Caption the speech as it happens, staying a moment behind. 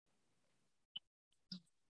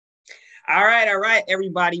All right,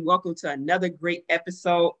 everybody. Welcome to another great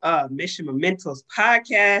episode of Mission Mementos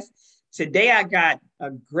podcast. Today, I got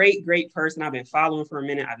a great person I've been following for a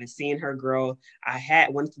minute. I've been seeing her grow.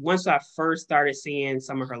 Once I first started seeing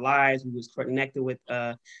some of her lives, we was connected with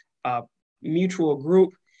a mutual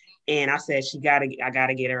group, and I said I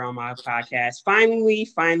gotta get her on my podcast. Finally,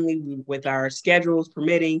 with our schedules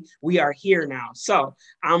permitting, we are here now. So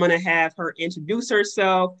I'm gonna have her introduce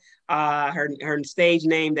herself. Her stage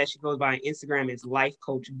name that she goes by on Instagram is Life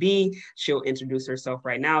Coach B. She'll introduce herself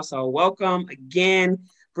right now. So welcome again,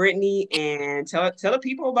 Brittany, and tell the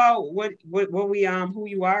people about what we who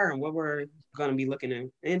you are and what we're gonna be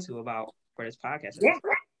looking into about for this podcast.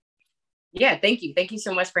 Yeah, thank you. Thank you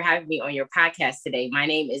so much for having me on your podcast today. My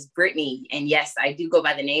name is Brittany, and yes, I do go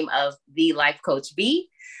by the name of the Life Coach B.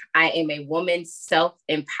 I am a woman's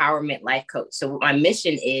self-empowerment life coach. So what my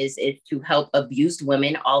mission is to help abused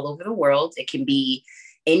women all over the world. It can be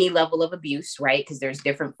any level of abuse, right? Because there's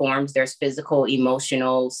different forms. There's physical,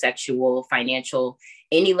 emotional, sexual, financial,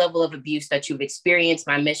 any level of abuse that you've experienced.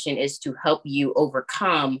 My mission is to help you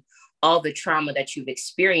overcome all the trauma that you've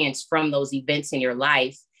experienced from those events in your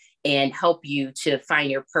life and help you to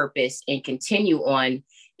find your purpose and continue on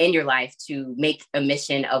in your life to make a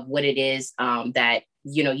mission of what it is that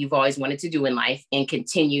you've always wanted to do in life and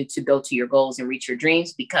continue to go to your goals and reach your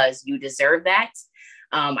dreams because you deserve that.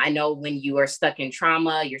 I know when you are stuck in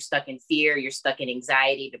trauma, you're stuck in fear, you're stuck in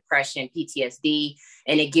anxiety, depression, PTSD,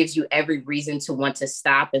 and it gives you every reason to want to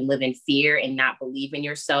stop and live in fear and not believe in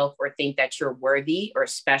yourself or think that you're worthy or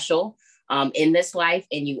special in this life,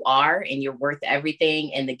 and you are, and you're worth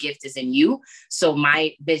everything, and the gift is in you. So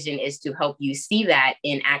my vision is to help you see that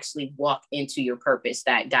and actually walk into your purpose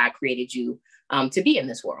that God created you to be in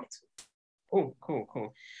this world.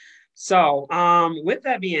 Cool. So with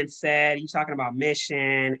that being said, you're talking about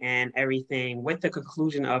mission and everything. With the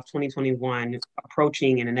conclusion of 2021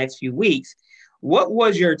 approaching in the next few weeks, what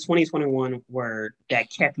was your 2021 word that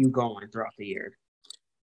kept you going throughout the year?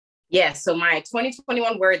 Yeah, so my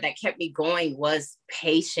 2021 word that kept me going was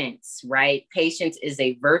patience, right? Patience is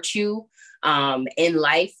a virtue. In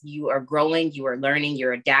life, you are growing, you are learning,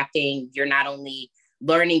 you're adapting. You're not only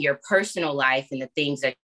learning your personal life and the things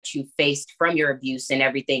that you faced from your abuse and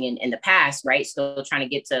everything in the past, right? Still trying to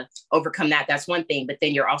get to overcome that. That's one thing. But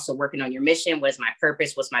then you're also working on your mission. What is my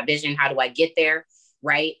purpose? What's my vision? How do I get there?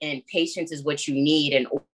 Right? And patience is what you need in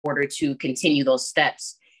order to continue those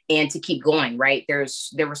steps and to keep going, right? There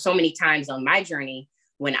were so many times on my journey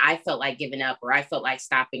when I felt like giving up or I felt like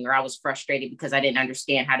stopping or I was frustrated because I didn't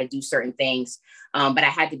understand how to do certain things. But I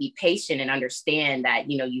had to be patient and understand that,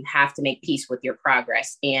 you have to make peace with your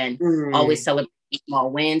progress and always celebrate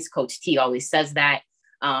small wins. Coach T always says that.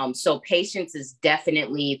 So patience is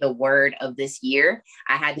definitely the word of this year.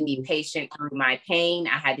 I had to be patient through my pain.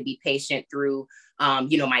 I had to be patient through,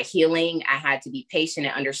 my healing. I had to be patient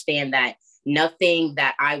and understand that nothing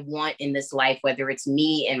that I want in this life, whether it's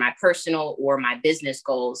me and my personal or my business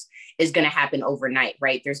goals, is going to happen overnight,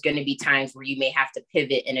 right? There's going to be times where you may have to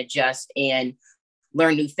pivot and adjust and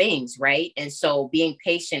learn new things, right? And so being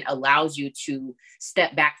patient allows you to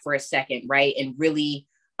step back for a second, right? And really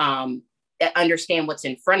understand what's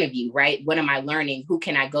in front of you, right? What am I learning? Who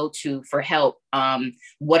can I go to for help?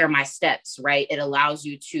 What are my steps, right? It allows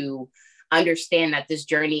you to understand that this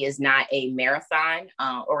journey is not a marathon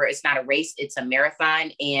or it's not a race, it's a marathon.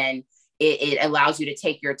 And it allows you to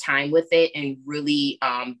take your time with it and really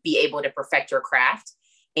be able to perfect your craft.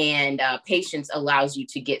 And patience allows you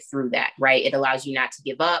to get through that, right? It allows you not to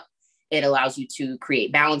give up. It allows you to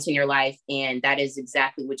create balance in your life. And that is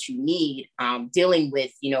exactly what you need dealing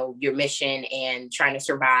with, your mission and trying to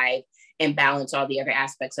survive and balance all the other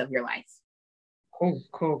aspects of your life.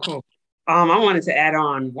 Cool. I wanted to add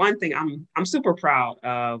on one thing. I'm super proud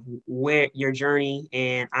of where your journey,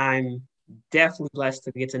 and I'm definitely blessed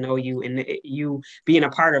to get to know you and you being a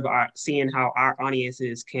part of seeing how our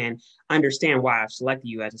audiences can understand why I've selected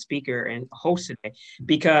you as a speaker and a host today.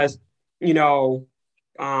 Because,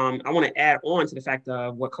 I want to add on to the fact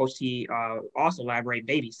of what Coach T also elaborate,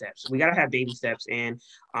 baby steps. We got to have baby steps and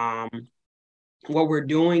what we're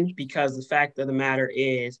doing, because the fact of the matter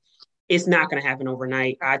is, it's not going to happen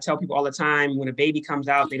overnight. I tell people all the time, when a baby comes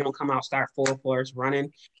out, they don't come out, start full force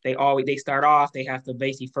running. They start off, they have to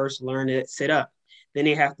basically first learn to sit up. Then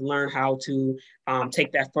they have to learn how to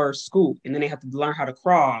take that first scoop. And then they have to learn how to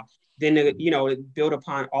crawl. Then, build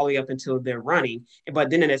upon all the way up until they're running. But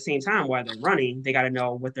then at the same time, while they're running, they got to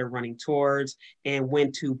know what they're running towards and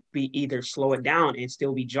when to be either slow it down and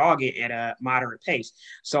still be jogging at a moderate pace.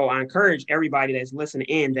 So I encourage everybody that's listening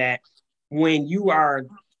in that when you are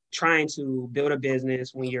trying to build a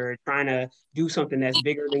business, when you're trying to do something that's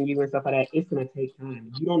bigger than you and stuff like that, it's going to take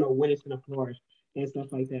time. You don't know when it's going to flourish and stuff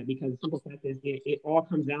like that, because the simple fact is it all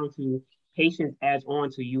comes down to patience adds on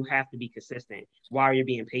to you have to be consistent while you're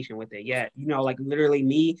being patient with it. Yeah, like literally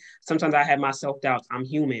me, sometimes I have my self-doubts. I'm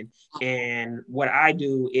human. And what I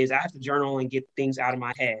do is I have to journal and get things out of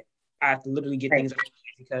my head. I have to literally get things out of my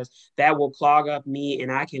head, because that will clog up me.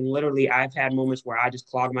 And I've had moments where I just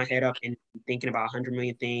clog my head up and thinking about 100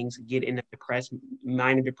 million things, get in a depressed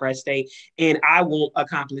state, and I won't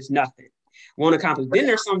accomplish nothing. Won't accomplish. Then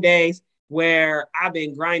there's some days where I've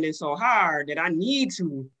been grinding so hard that I need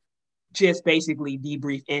to just basically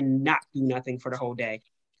debrief and not do nothing for the whole day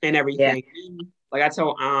and everything. Yeah. Like I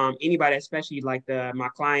tell anybody, especially like my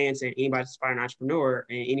clients and anybody that's aspiring entrepreneur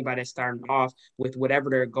and anybody that's starting off with whatever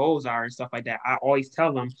their goals are and stuff like that, I always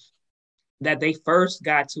tell them that they first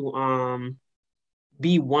got to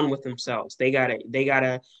be one with themselves. They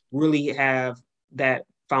gotta really have that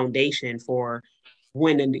foundation for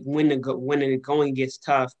when the going gets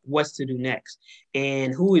tough, what's to do next,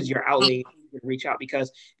 and who is your outlet to reach out,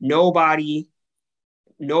 because nobody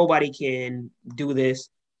can do this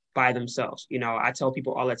by themselves. I tell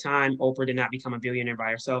people all the time, Oprah did not become a billionaire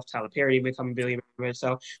by herself. Tyler Perry didn't become a billionaire by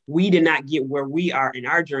herself. We did not get where we are in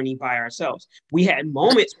our journey by ourselves. We had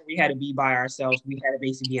moments where we had to be by ourselves. We had to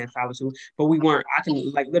basically be in solitude, but we weren't. I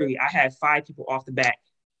had 5 people off the bat.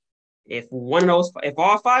 If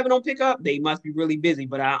all 5 of them pick up, they must be really busy.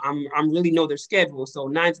 But I'm really know their schedule. So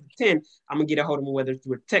 9 to 10, I'm gonna get a hold of them, whether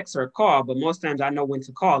through a text or a call. But most times I know when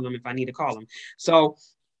to call them if I need to call them. So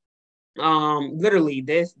literally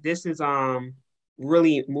this is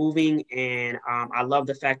really moving, and I love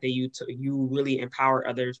the fact that you really empower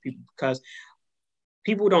others, people, because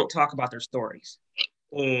people don't talk about their stories,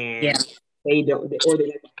 and they don't, or they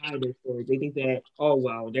like to hide their stories. They think that, oh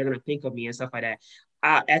well, they're gonna think of me and stuff like that.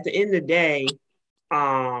 At the end of the day,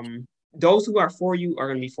 those who are for you are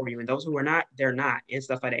going to be for you, and those who are not, they're not, and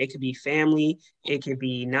stuff like that. It could be family, it could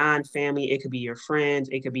be non-family, it could be your friends,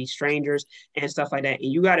 it could be strangers and stuff like that.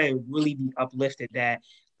 And you got to really be uplifted that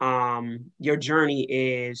your journey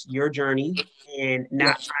is your journey, and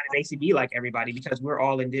not trying to basically be like everybody, because we're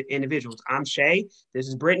all individuals. I'm Shay, this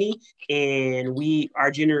is Brittany, and our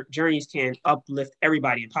journeys can uplift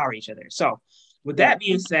everybody, empower each other. So with that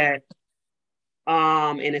being said,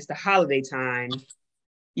 and it's the holiday time,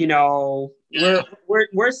 we're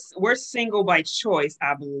single by choice,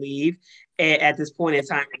 I believe, at this point in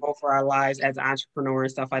time, both for our lives as an entrepreneur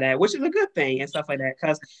and stuff like that, which is a good thing and stuff like that,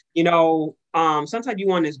 because sometimes you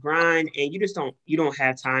want this grind and you don't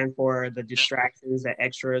have time for the distractions, the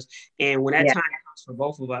extras, and when that time comes for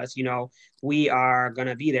both of us, we are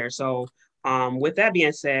gonna be there. So with that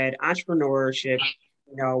being said, entrepreneurship,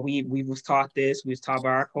 we was taught this, we was taught by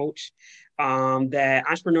our coach, that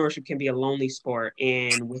entrepreneurship can be a lonely sport.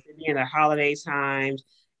 And with it being the holiday times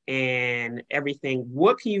and everything,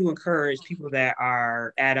 what can you encourage people that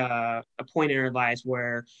are at a point in their lives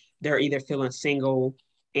where they're either feeling single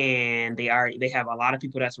and they have a lot of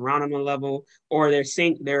people that's around on the level, or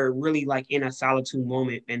they're really like in a solitude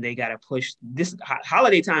moment and they got to push this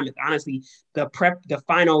holiday time is honestly the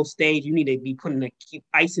final stage. You need to be putting the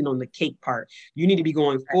icing on the cake part. You need to be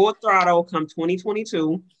going full throttle come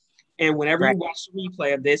 2022. And whenever you watch the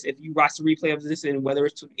replay of this, if you watch the replay of this, and whether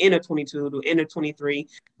it's to end of 22 to end of 23,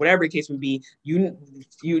 whatever the case would be, you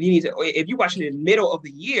need to, if you watch it in the middle of the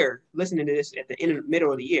year, listening to this at the end of the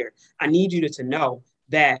middle of the year, I need you to know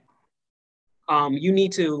that you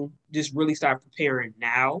need to just really start preparing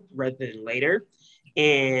now rather than later.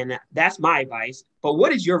 And that's my advice. But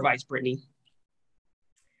what is your advice, Brittany?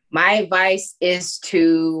 My advice is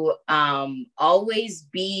to always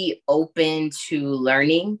be open to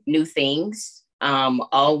learning new things.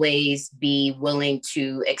 Always be willing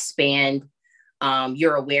to expand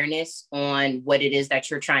your awareness on what it is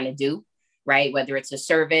that you're trying to do, right? Whether it's a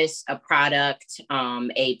service, a product,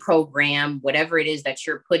 a program, whatever it is that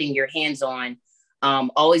you're putting your hands on,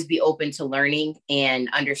 always be open to learning and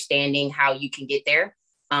understanding how you can get there.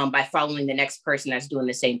 By following the next person that's doing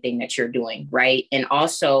the same thing that you're doing, right? And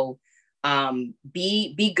also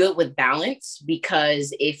be good with balance,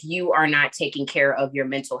 because if you are not taking care of your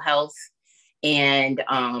mental health and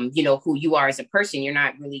who you are as a person, you're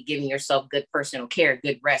not really giving yourself good personal care,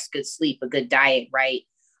 good rest, good sleep, a good diet, right?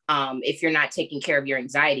 If you're not taking care of your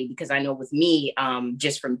anxiety, because I know with me,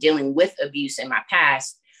 just from dealing with abuse in my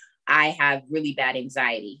past, I have really bad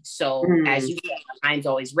anxiety. So as you said, my mind's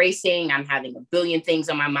always racing. I'm having a billion things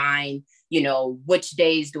on my mind. Which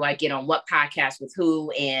days do I get on what podcast with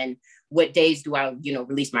who, and what days do I,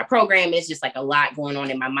 release my program? It's just like a lot going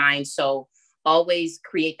on in my mind. So always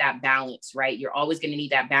create that balance, right? You're always going to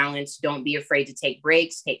need that balance. Don't be afraid to take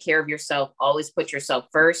breaks, take care of yourself, always put yourself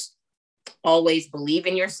first, always believe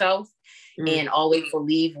in yourself, and always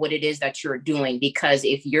believe what it is that you're doing. Because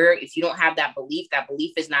if you don't have that belief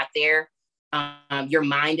is not there, your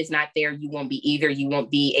mind is not there, you won't be either. You won't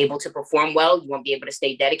be able to perform well. You won't be able to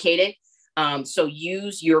stay dedicated. So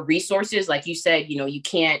use your resources. Like you said, you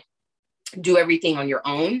can't do everything on your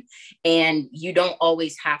own, and you don't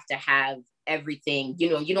always have to have everything. You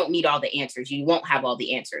don't need all the answers. You won't have all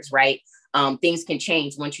the answers, right? Things can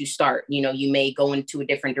change once you start. You may go into a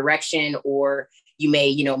different direction, or you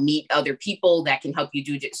may, meet other people that can help you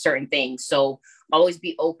do certain things. So always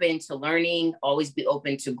be open to learning, always be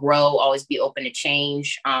open to grow, always be open to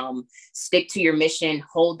change. Stick to your mission,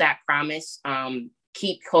 hold that promise.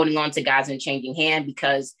 Keep holding on to God's unchanging hand,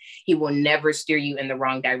 because he will never steer you in the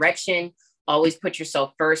wrong direction. Always put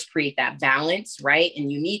yourself first, create that balance, right?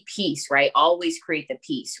 And you need peace, right? Always create the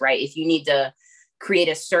peace, right? If you need to create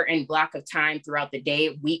a certain block of time throughout the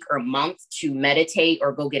day, week, or month to meditate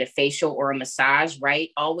or go get a facial or a massage, right?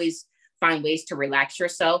 Always find ways to relax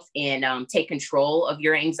yourself and take control of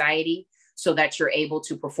your anxiety, so that you're able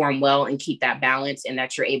to perform well and keep that balance, and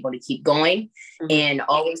that you're able to keep going. And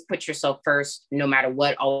always put yourself first, no matter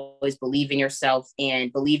what. Always believe in yourself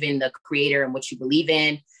and believe in the creator and what you believe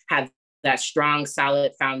in. Have that strong,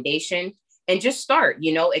 solid foundation, and just start.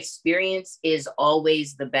 Experience is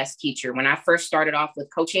always the best teacher. When I first started off with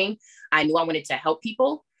coaching, I knew I wanted to help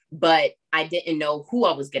people, but I didn't know who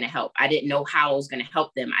I was going to help. I didn't know how I was going to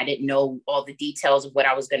help them. I didn't know all the details of what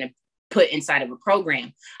I was going to put inside of a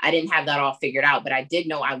program. I didn't have that all figured out, but I did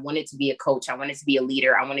know I wanted to be a coach. I wanted to be a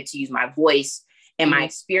leader. I wanted to use my voice and my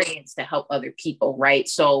experience to help other people, right?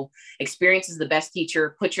 So experience is the best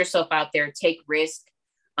teacher. Put yourself out there, take risk,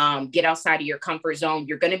 get outside of your comfort zone.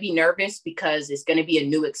 You're going to be nervous because it's going to be a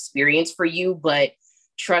new experience for you, but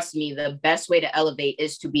trust me, the best way to elevate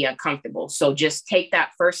is to be uncomfortable. So just take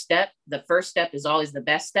that first step. The first step is always the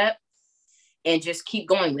best step, and just keep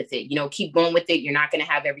going with it. Keep going with it. You're not going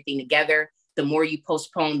to have everything together. The more you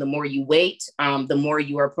postpone, the more you wait, the more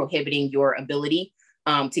you are prohibiting your ability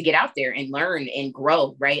to get out there and learn and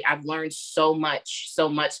grow, right? I've learned so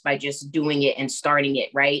much by just doing it and starting it,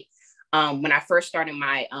 right? When I first started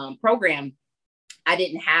my program, I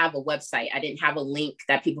didn't have a website. I didn't have a link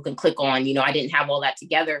that people can click on. I didn't have all that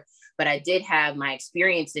together, but I did have my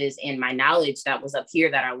experiences and my knowledge that was up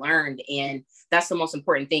here that I learned. And that's the most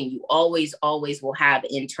important thing. You always will have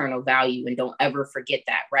internal value, and don't ever forget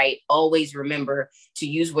that, right? Always remember to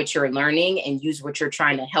use what you're learning and use what you're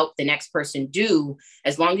trying to help the next person do.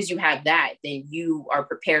 As long as you have that, then you are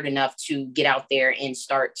prepared enough to get out there and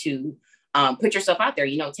start to put yourself out there,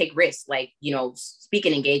 take risks, like,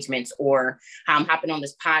 speaking engagements, or how I'm hopping on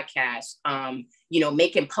this podcast,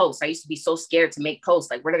 making posts. I used to be so scared to make posts.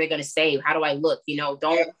 Like, what are they going to say? How do I look?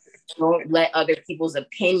 Don't let other people's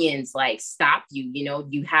opinions stop you.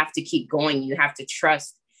 You have to keep going. You have to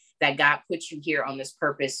trust that God put you here on this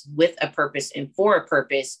purpose, with a purpose and for a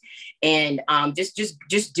purpose. And just do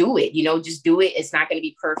it, just do it. It's not going to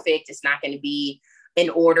be perfect. It's not going to be in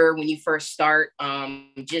order when you first start.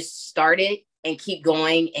 Just start it and keep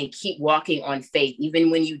going and keep walking on faith.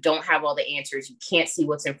 Even when you don't have all the answers, you can't see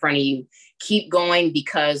what's in front of you. Keep going,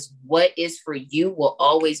 because what is for you will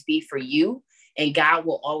always be for you. And God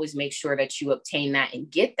will always make sure that you obtain that and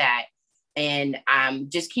get that. And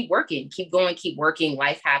just keep working, keep going, keep working.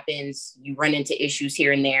 Life happens. You run into issues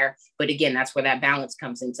here and there. But again, that's where that balance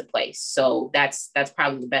comes into place. So that's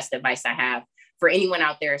probably the best advice I have for anyone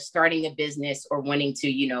out there starting a business or wanting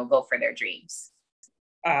to, go for their dreams.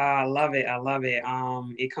 I love it.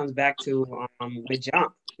 It comes back to the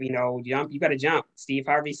jump. You got to jump. Steve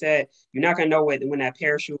Harvey said, you're not going to know when that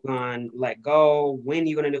parachute going to let go, when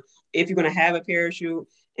you're going to know, if you're going to have a parachute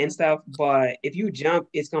and stuff. But if you jump,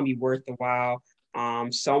 it's going to be worth the while.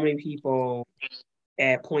 So many people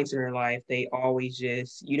at points in their life, they always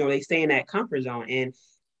just, they stay in that comfort zone. And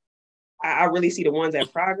I really see the ones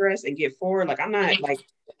that progress and get forward. Like, I'm not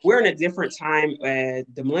we're in a different time,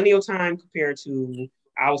 the millennial time compared to,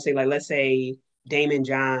 I would say, let's say Damon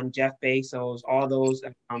John, Jeff Bezos, all those,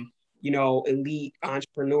 elite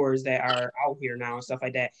entrepreneurs that are out here now and stuff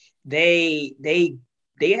like that. They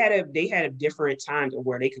had a different time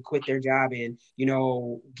where they could quit their job and,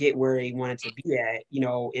 get where they wanted to be at,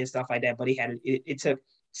 and stuff like that. But it took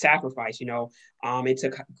sacrifice, it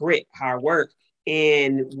took grit, hard work.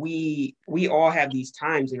 And we all have these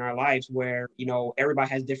times in our lives where, you know, everybody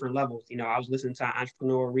has different levels. You know, I was listening to an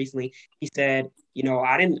entrepreneur recently. He said, you know,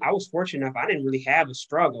 I was fortunate enough, I didn't really have a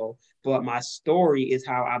struggle, but my story is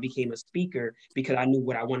how I became a speaker because I knew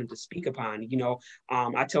what I wanted to speak upon. You know,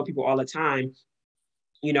 I tell people all the time,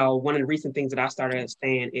 you know, one of the recent things that I started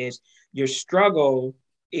saying is your struggle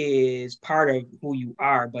is part of who you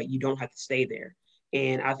are, but you don't have to stay there.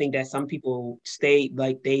 And I think that some people stay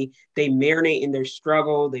like they marinate in their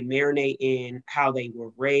struggle, they marinate in how they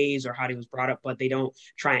were raised or how they was brought up, but they don't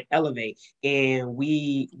try and elevate. And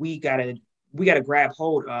we gotta grab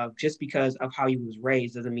hold of, just because of how you was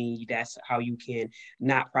raised doesn't mean that's how you can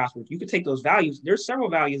not prosper. You can take those values. There's several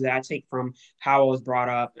values that I take from how I was brought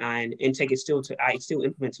up, and take it still to I still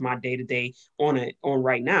implement to my day to day on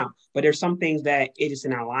right now. But there's some things that it is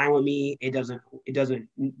in line with me. Doesn't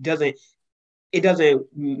it doesn't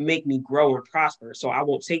make me grow and prosper. So I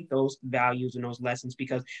won't take those values and those lessons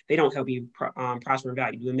because they don't help me prosper and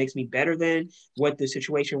value. It makes me better than what the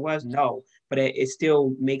situation was? No, but it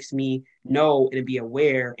still makes me know and be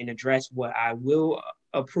aware and address what I will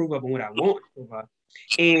approve of and what I won't approve of.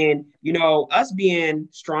 And, you know, us being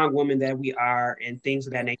strong women that we are and things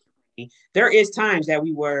of that nature, there is times that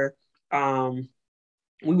we were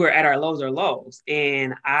at our lows.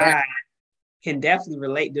 And I can definitely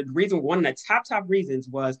relate. The reason, one of the top reasons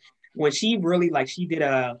was when she really like she did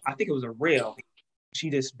I think it was a reel.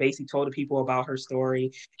 She just basically told the people about her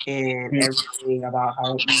story and everything about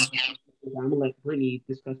how I'm gonna let Brittany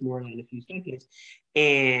discuss more in a few seconds.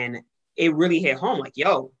 And it really hit home, like,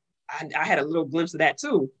 yo, I had a little glimpse of that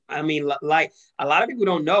too. I mean, like a lot of people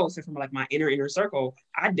don't know, so from like my inner circle,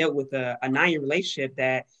 I dealt with a 9-year relationship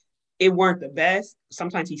that it weren't the best.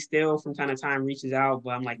 Sometimes he still from time to time reaches out,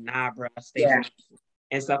 but I'm like, nah, bro, stay Yeah. focused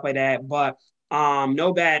and stuff like that. But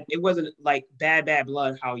no bad. It wasn't like bad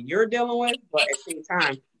blood how you're dealing with, but at the same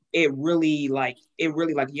time, it really like,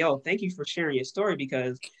 yo, thank you for sharing your story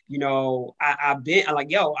because you know I've been I'm like,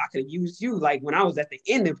 yo, I could have used you like when I was at the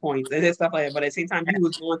ending points and stuff like that. But at the same time, you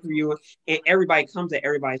was going through you, and everybody comes at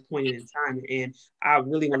everybody's point in time. And I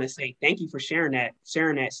really want to say thank you for sharing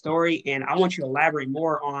that story. And I want you to elaborate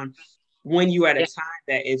more on when you at a Yeah. time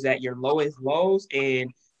that is at your lowest lows,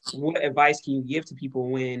 and what advice can you give to people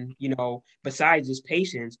when, you know, besides just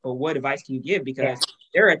patience, but what advice can you give? Yeah. Because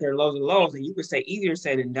they're at their lows and lows, and you could say easier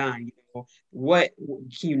said than done. You know, what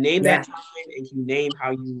can you name Yeah. that time, and can you name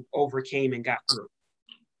how you overcame and got through?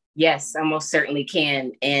 Yes, I most certainly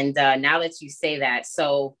can. And now that you say that,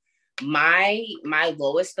 so my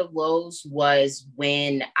lowest of lows was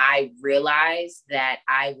when I realized that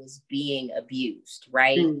I was being abused,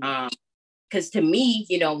 right? Mm, Because to me,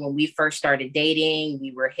 you know, when we first started dating,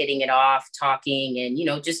 we were hitting it off, talking, and, you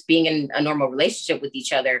know, just being in a normal relationship with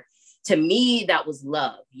each other. To me, that was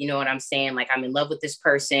love. You know what I'm saying? Like, I'm in love with this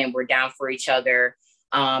person, we're down for each other.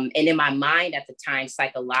 And in my mind at the time,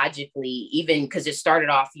 psychologically, even because it started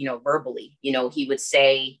off, you know, verbally, you know, he would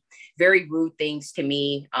say very rude things to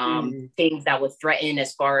me, mm, things that would threaten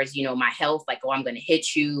as far as, you know, my health, like, oh, I'm going to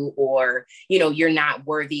hit you, or, you know, you're not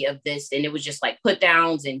worthy of this. And it was just like put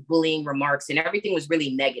downs and bullying remarks, and everything was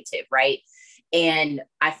really negative. Right. And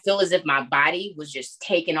I feel as if my body was just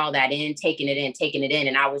taking all that in, taking it in, taking it in.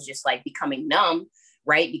 And I was just like becoming numb,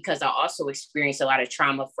 right? Because I also experienced a lot of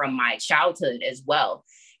trauma from my childhood as well.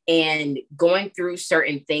 And going through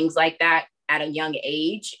certain things like that at a young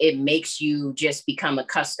age, it makes you just become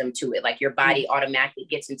accustomed to it. Like your mm, body automatically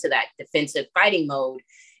gets into that defensive fighting mode,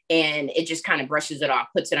 and it just kind of brushes it off,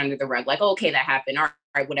 puts it under the rug. Like, oh, okay, that happened. All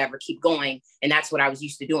right, whatever, keep going. And that's what I was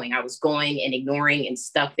used to doing. I was going and ignoring and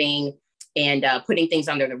stuffing and putting things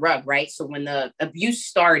under the rug, right? So when the abuse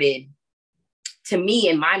started, to me,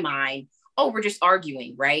 in my mind, oh, we're just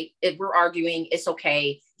arguing, right? If we're arguing, it's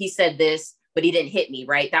okay. He said this, but he didn't hit me,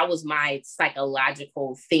 right? That was my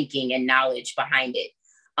psychological thinking and knowledge behind it.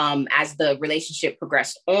 As the relationship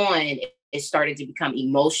progressed on, it started to become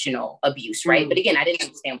emotional abuse, right? But mm, again, I didn't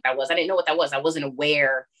understand what that was. I didn't know what that was. I wasn't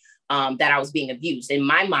aware that I was being abused. In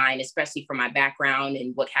my mind, especially from my background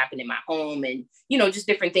and what happened in my home and, you know, just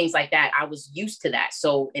different things like that, I was used to that.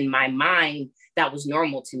 So in my mind, that was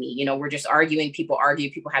normal to me. You know, we're just arguing, people argue,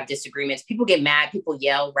 people have disagreements, people get mad, people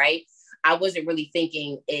yell, right? I wasn't really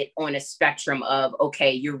thinking it on a spectrum of,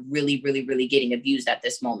 okay, you're really, really, really getting abused at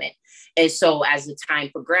this moment. And so as the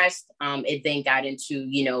time progressed, it then got into,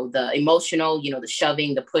 you know, the emotional, you know, the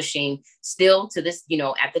shoving, the pushing, still to this, you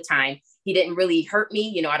know, at the time, he didn't really hurt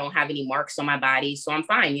me. You know, I don't have any marks on my body, so I'm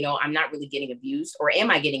fine. You know, I'm not really getting abused, or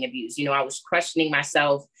am I getting abused? You know, I was questioning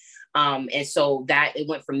myself. And so that it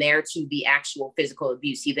went from there to the actual physical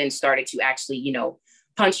abuse. He then started to actually, you know,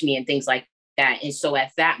 punch me and things like that. And so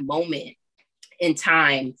at that moment, in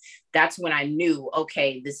time, that's when I knew,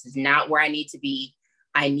 okay, this is not where I need to be.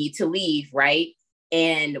 I need to leave, right?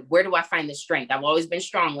 And where do I find the strength? I've always been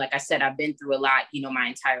strong. Like I said, I've been through a lot, my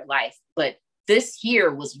entire life. But this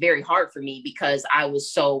year was very hard for me because I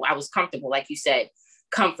was comfortable, like you said,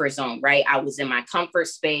 comfort zone, right? I was in my comfort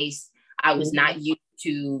space. I was not used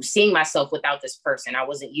to seeing myself without this person. I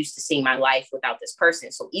wasn't used to seeing my life without this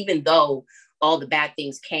person. So even though all the bad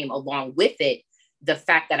things came along with it, the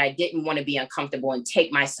fact that I didn't want to be uncomfortable and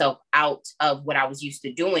take myself out of what I was used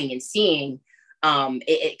to doing and seeing,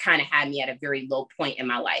 it kind of had me at a very low point in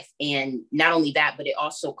my life. And not only that, but it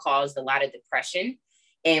also caused a lot of depression.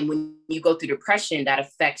 And when you go through depression, that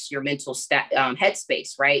affects your mental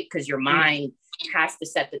headspace, right? Because your mind has to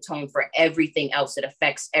set the tone for everything else. It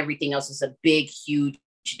affects everything else. It's a big, huge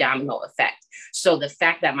domino effect. So the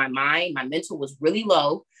fact that my mental was really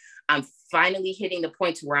low, I'm finally hitting the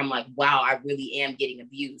point to where I'm like, wow, I really am getting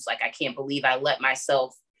abused. Like, I can't believe I let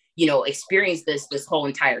myself, experience this whole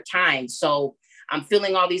entire time. So I'm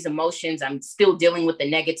feeling all these emotions. I'm still dealing with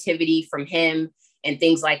the negativity from him and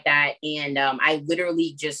things like that. And I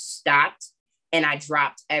literally just stopped and I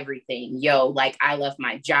dropped everything. Like, I left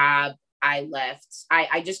my job. I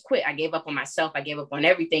just quit. I gave up on myself. I gave up on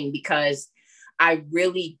everything because I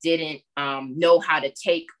really didn't know how to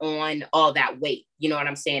take on all that weight. You know what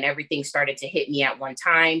I'm saying? Everything started to hit me at one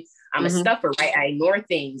time. I'm a stuffer, right? I ignore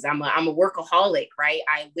things. I'm a workaholic, right?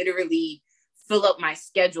 I literally fill up my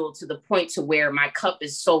schedule to the point to where my cup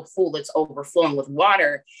is so full, it's overflowing with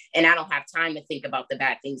water. And I don't have time to think about the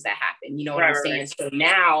bad things that happen. You know what I'm saying? Right. So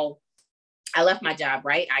now I left my job,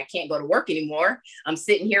 right? I can't go to work anymore. I'm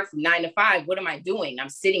sitting here from 9 to 5. What am I doing? I'm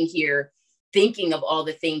sitting here thinking of all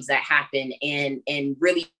the things that happen and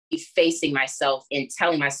really facing myself and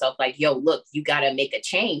telling myself like, yo, look, you got to make a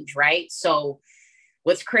change. Right. So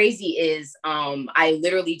what's crazy is I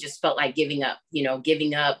literally just felt like giving up,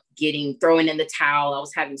 throwing in the towel. I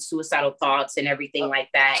was having suicidal thoughts and everything like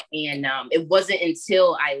that. And it wasn't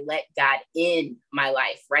until I let God in my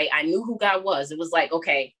life, right? I knew who God was. It was like,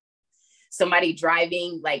 okay, somebody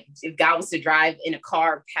driving, like if God was to drive in a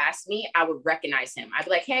car past me, I would recognize him. I'd be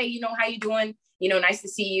like, hey, how you doing? Nice to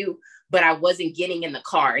see you. But I wasn't getting in the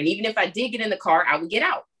car. And even if I did get in the car, I would get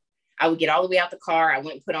out. I would get all the way out the car. I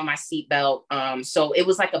went and put on my seatbelt. So it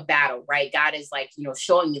was like a battle, right? God is like,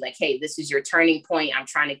 showing me like, hey, this is your turning point. I'm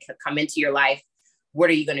trying to come into your life. What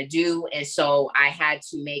are you going to do? And so I had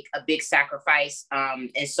to make a big sacrifice.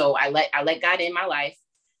 And so I let God in my life.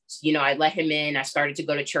 I let him in. I started to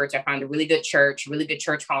go to church. I found a really good church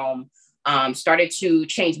home. Started to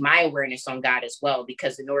change my awareness on God as well,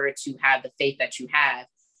 because in order to have the faith that you have,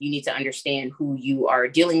 you need to understand who you are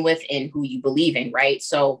dealing with and who you believe in, right?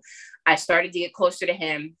 So I started to get closer to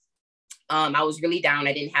him. I was really down.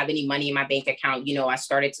 I didn't have any money in my bank account. I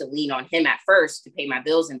started to lean on him at first to pay my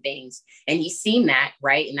bills and things. And he's seen that,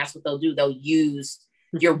 right? And that's what they'll do. They'll use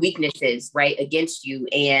your weaknesses, right, against you.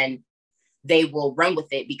 And they will run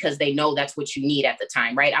with it because they know that's what you need at the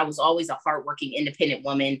time, right? I was always a hardworking, independent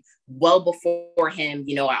woman. Well before him,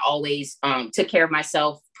 I always took care of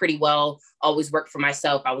myself pretty well, always worked for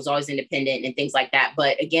myself. I was always independent and things like that.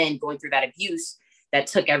 But again, going through that abuse, that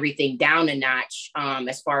took everything down a notch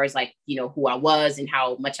as far as like, who I was and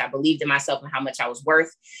how much I believed in myself and how much I was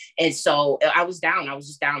worth. And so I was down. I was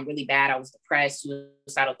just down really bad. I was depressed,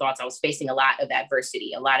 suicidal thoughts. I was facing a lot of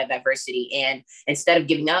adversity. And instead of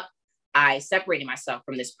giving up, I separated myself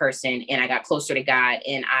from this person and I got closer to God,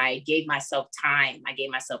 and I gave myself time. I gave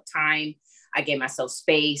myself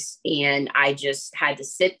space, and I just had to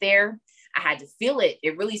sit there. I had to feel it.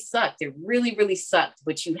 It really sucked. It really, really sucked.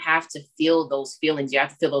 But you have to feel those feelings. You have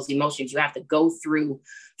to feel those emotions. You have to go through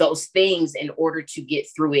those things in order to get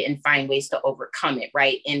through it and find ways to overcome it.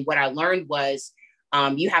 Right. And what I learned was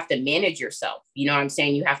you have to manage yourself. You know what I'm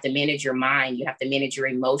saying? You have to manage your mind. You have to manage your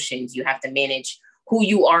emotions. You have to manage who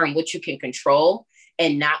you are and what you can control,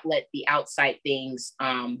 and not let the outside things,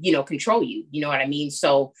 control you. You know what I mean?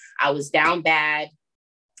 So I was down bad,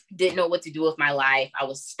 didn't know what to do with my life. I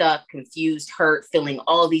was stuck, confused, hurt, feeling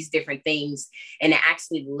all these different things. And it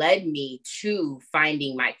actually led me to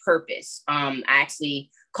finding my purpose. I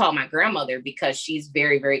actually called my grandmother because she's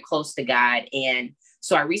very, very close to God. And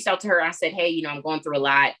so I reached out to her. I said, hey, I'm going through a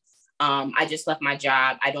lot. I just left my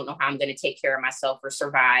job. I don't know how I'm going to take care of myself or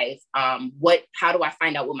survive. How do I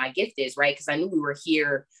find out what my gift is? Right. Because I knew we were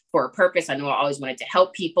here for a purpose. I knew I always wanted to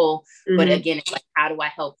help people. But again, it's like, how do I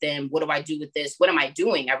help them? What do I do with this? What am I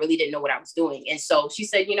doing? I really didn't know what I was doing. And so she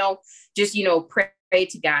said, just, pray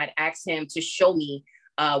to God, ask him to show me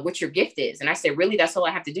what your gift is. And I said, really? That's all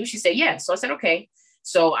I have to do? She said, yeah. So I said, okay.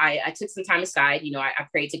 So I took some time aside, you know, I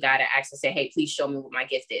prayed to God. I asked, I said, hey, please show me what my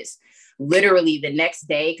gift is. Literally the next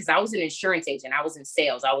day, because I was an insurance agent, I was in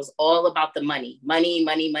sales. I was all about the money.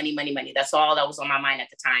 That's all that was on my mind at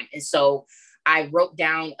the time. And so I wrote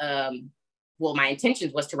down, well, my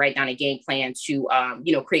intentions was to write down a game plan to,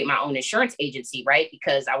 you know, create my own insurance agency, right?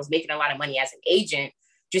 Because I was making a lot of money as an agent.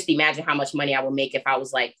 Just imagine how much money I would make if I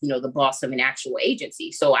was like, you know, the boss of an actual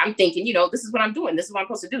agency. So I'm thinking, you know, this is what I'm doing. This is what I'm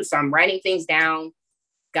supposed to do. So I'm writing things down.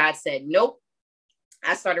 God said, nope.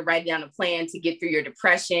 I started writing down a plan to get through your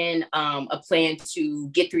depression, a plan to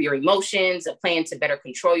get through your emotions, a plan to better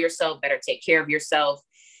control yourself, better take care of yourself.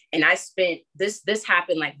 And I spent this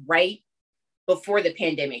happened like right before the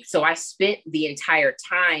pandemic. So I spent the entire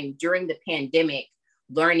time during the pandemic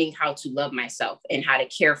learning how to love myself and how to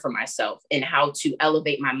care for myself and how to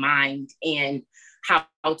elevate my mind and how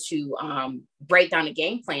to break down a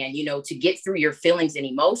game plan, you know, to get through your feelings and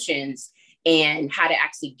emotions and how to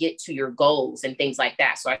actually get to your goals and things like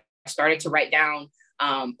that. So I started to write down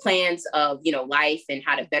plans of, you know, life and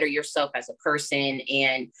how to better yourself as a person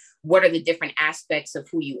and what are the different aspects of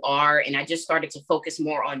who you are. And I just started to focus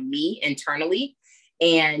more on me internally.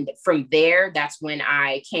 And from there, that's when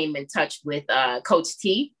I came in touch with Coach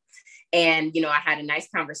T. And, you know, I had a nice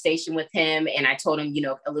conversation with him and I told him, you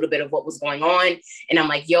know, a little bit of what was going on. And I'm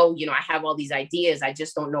like, yo, you know, I have all these ideas. I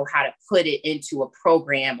just don't know how to put it into a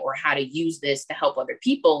program or how to use this to help other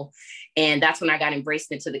people. And that's when I got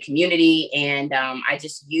embraced into the community. And I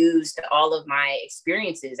just used all of my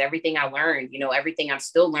experiences, everything I learned, you know, everything I'm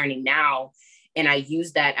still learning now. And I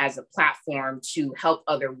use that as a platform to help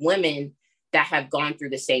other women that have gone through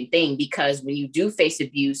the same thing. Because when you do face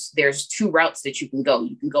abuse, there's two routes that you can go.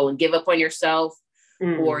 You can go and give up on yourself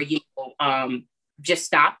or, you know, just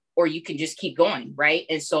stop, or you can just keep going. Right.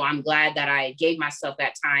 And so I'm glad that I gave myself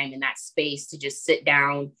that time and that space to just sit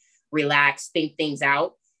down, relax, think things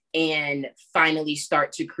out, and finally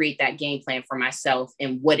start to create that game plan for myself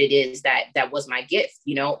and what it is that was my gift,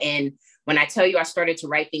 you know. And when I tell you I started to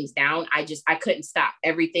write things down, I couldn't stop.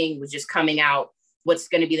 Everything was just coming out. What's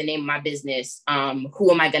going to be the name of my business?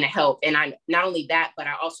 Who am I going to help? And I, not only that, but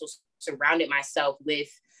I also surrounded myself with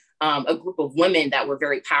a group of women that were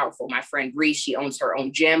very powerful. My friend Bree, she owns her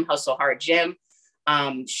own gym, Hustle Hard Gym.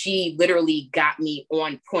 She literally got me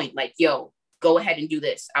on point. Like, yo, go ahead and do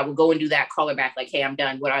this. I will go and do that. Call her back. Like, hey, I'm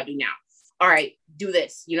done. What do I do now? All right, do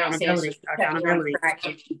this. You know what I'm saying?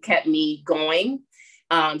 So she kept me going.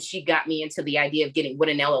 She got me into the idea of getting what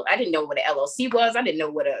an LLC. I didn't know what an LLC was. I didn't know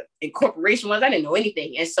what an incorporation was. I didn't know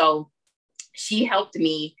anything. And so she helped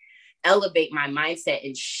me elevate my mindset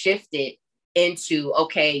and shift it into,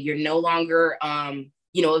 okay, you're no longer,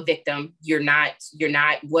 you know, a victim. You're not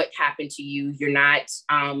what happened to you. You're not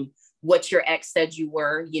what your ex said you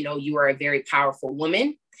were. You know, you are a very powerful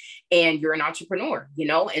woman and you're an entrepreneur, you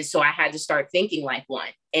know? And so I had to start thinking like one.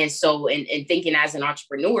 And so in thinking as an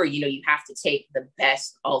entrepreneur, you know, you have to take the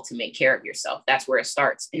best ultimate care of yourself. That's where it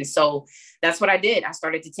starts. And so that's what I did. I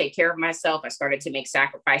started to take care of myself. I started to make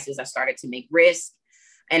sacrifices. I started to make risks,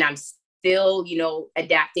 and I'm still, you know,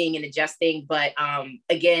 adapting and adjusting. But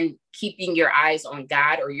again, keeping your eyes on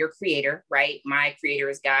God or your creator, right? My creator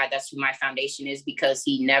is God. That's who my foundation is, because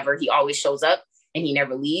he always shows up and he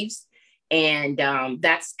never leaves. And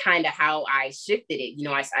that's kind of how I shifted it. You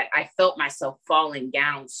know, I felt myself falling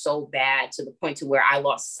down so bad to the point to where I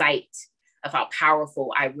lost sight of how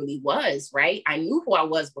powerful I really was, right? I knew who I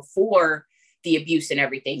was before the abuse and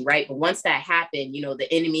everything, right? But once that happened, you know,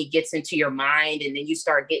 the enemy gets into your mind and then you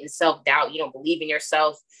start getting self-doubt, you don't believe in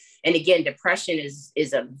yourself. And again, depression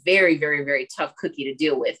is a very, very, very tough cookie to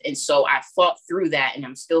deal with. And so I fought through that and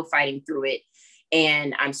I'm still fighting through it.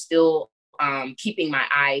 And I'm still keeping my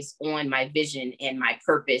eyes on my vision and my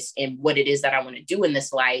purpose and what it is that I want to do in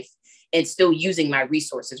this life, and still using my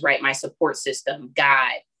resources, right? My support system,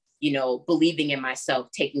 God, you know, believing in myself,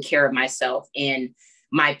 taking care of myself. And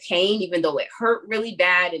my pain, even though it hurt really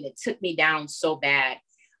bad and it took me down so bad,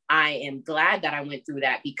 I am glad that I went through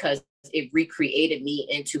that, because it recreated me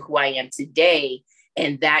into who I am today.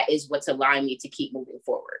 And that is what's allowing me to keep moving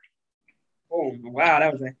forward. Oh wow,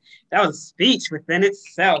 that was a speech within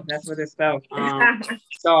itself. That's what it's felt.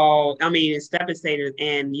 So I mean, it's devastating,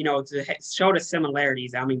 and you know, to show the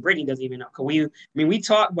similarities. I mean, Brittany doesn't even know. We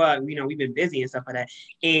talk, but you know, we've been busy and stuff like that.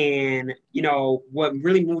 And you know, what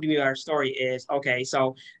really moved me with our story is, okay,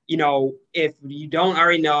 so you know, if you don't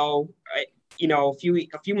already know, you know,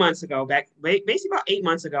 a few months ago, back basically about 9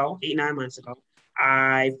 months ago,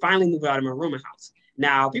 I finally moved out of my rooming house.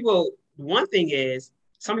 Now, one thing is,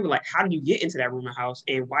 some people are like, how did you get into that rooming house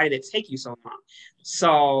and why did it take you so long?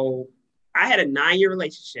 So I had a 9-year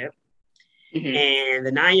relationship, Mm-hmm. And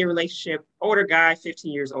the 9-year relationship, older guy,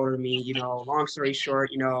 15 years older than me, long story short,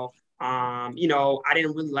 I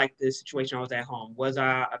didn't really like the situation I was at home. Was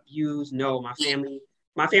I abused? No, my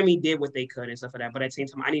family did what they could and stuff like that. But at the same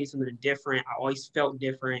time, I needed something different. I always felt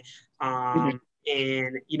different. Mm-hmm.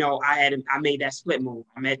 And I made that split move.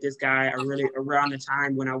 I met this guy really around the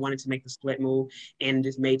time when I wanted to make the split move, and it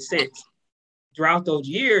just made sense. Throughout those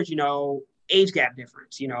years, age gap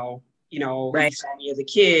difference, he Right. saw me as a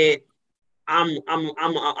kid. I'm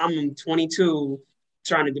 22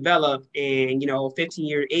 trying to develop, and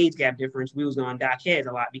 15-year age gap difference, we was gonna dock heads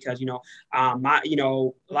a lot because a lot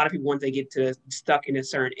of people, once they get to stuck in a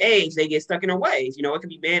certain age, they get stuck in their ways. It can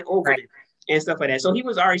be man or Right. woman and stuff like that. So he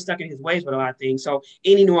was already stuck in his ways with a lot of things. So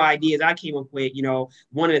any new ideas I came up with,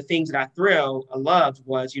 one of the things that I loved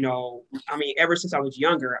was, ever since I was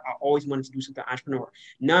younger, I always wanted to do something entrepreneur.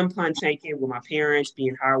 None pun taken with my parents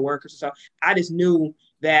being hard workers and stuff. I just knew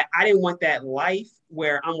that I didn't want that life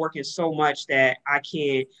where I'm working so much that I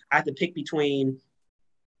have to pick between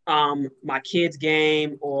my kids'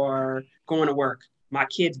 game or going to work, my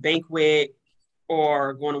kids' banquet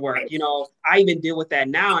or going to work. I even deal with that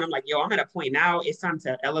now. And I'm like, yo, I'm at a point now, it's time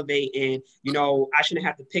to elevate. And, I shouldn't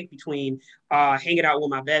have to pick between hanging out with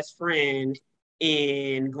my best friend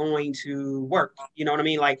and going to work. You know what I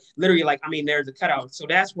mean? Like literally, there's a cutout. So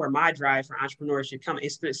that's where my drive for entrepreneurship come.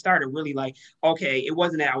 It started really like, okay, it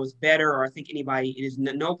wasn't that I was better or I think anybody, it is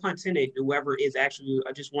no pun intended, whoever is actually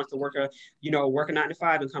just wants to work a 9 to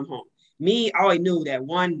 5 and come home. Me, I always knew that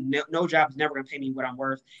no job is never going to pay me what I'm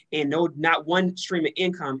worth, and not one stream of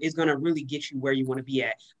income is going to really get you where you want to be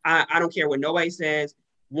at. I don't care what nobody says.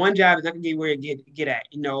 One job is not going to get you where you get at.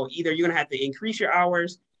 Either you're going to have to increase your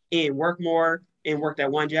hours and work more and work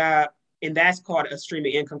that one job, and that's called a stream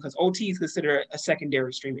of income because OT is considered a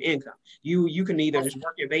secondary stream of income. You can either just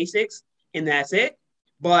work your basics and that's it.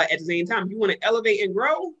 But at the same time, if you want to elevate and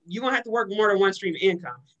grow, you're going to have to work more than one stream of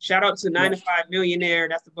income. Shout out to 9 to 5 Millionaire.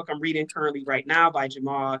 That's the book I'm reading currently right now by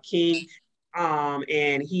Jamal King.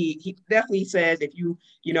 And he definitely says if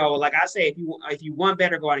like I say, if you want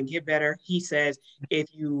better, go out and get better. He says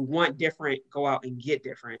if you want different, go out and get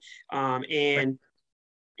different. And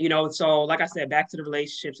so like I said, back to the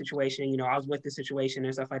relationship situation, I was with the situation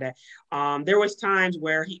and stuff like that. There was times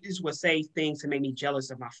where he just would say things to make me jealous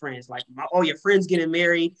of my friends, like, oh, your friend's getting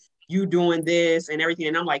married, you doing this and everything.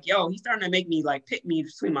 And I'm like, yo, he's starting to make me like pick me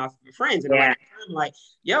between my friends. And Yeah. I'm like,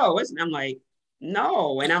 yo, I'm like,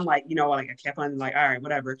 no. And I'm like, like I kept on like, all right,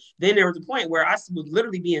 whatever. Then there was a point where I was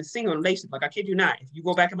literally being single in a relationship. Like I kid you not, if you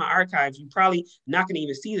go back in my archives, you probably not going to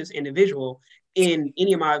even see this individual in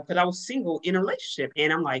any of my, because I was single in a relationship.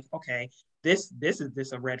 And I'm like, okay, this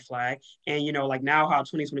is a red flag. And like now how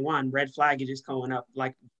 2021 red flag is just going up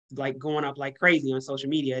like going up like crazy on social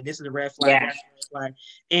media. This is a red flag. Yeah. That's a red flag.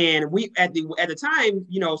 And we at the time,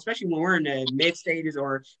 especially when we're in the mid stages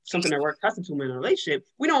or something that we're accustomed to in a relationship,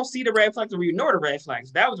 we don't see the red flags or we ignore the red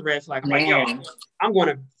flags. That was a red flag. I'm like, yo, Man. I'm going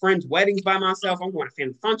to friends' weddings by myself. I'm going to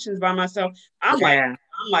family functions by myself. Yeah.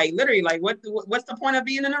 I'm like literally like what's the point of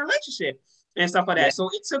being in a relationship and stuff like that. Yeah. So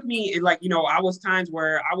it took me like, I was times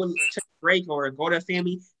where I would take a break or go to a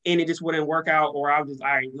family and it just wouldn't work out, or I was just, all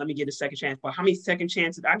right, let me get a second chance. But how many second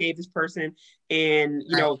chances I gave this person, and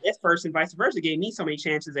this person vice versa gave me so many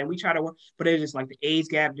chances, and we try to work, but it's just like the age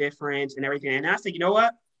gap difference and everything. And I said, you know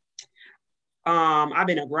what? I've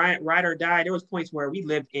been a ride or die. There was points where we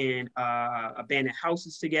lived in abandoned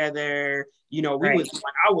houses together. We was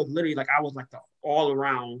like I was literally like I was like the all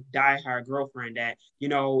around diehard girlfriend that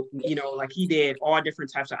like he did all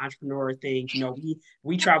different types of entrepreneur things.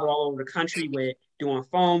 We traveled all over the country with doing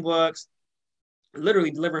phone books,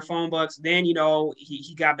 literally delivering phone books. Then,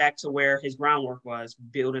 he got back to where his groundwork was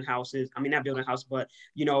building houses. I mean, not building houses, but,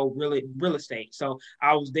 really real estate. So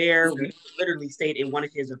I was there. Mm-hmm. We literally stayed in one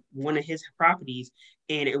of his properties.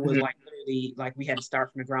 And it was like literally like we had to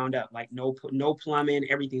start from the ground up, like no plumbing,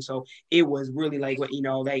 everything. So it was really like what,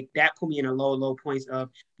 like that put me in a low points of,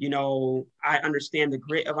 I understand the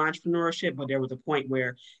grit of entrepreneurship, but there was a point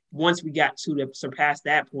where once we got to surpass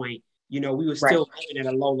that point, we were still living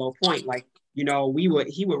at a low point. Like,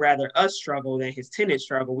 he would rather us struggle than his tenants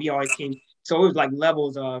struggle. We always came, so it was like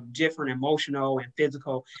levels of different emotional and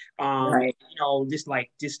physical,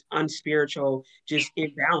 just unspiritual, just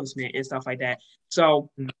imbalancement and stuff like that. So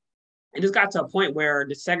it just got to a point where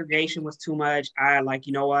the segregation was too much. I like,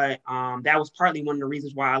 you know what? That was partly one of the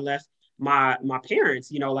reasons why I left my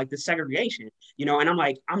parents, like the segregation, and I'm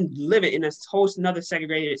like, I'm living in this whole another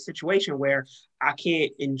segregated situation where I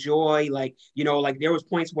can't enjoy, like, like there was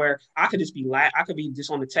points where I could just be I could be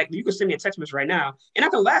just on the text. You could send me a text message right now and I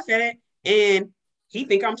can laugh at it. And he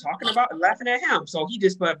think I'm talking about laughing at him. So he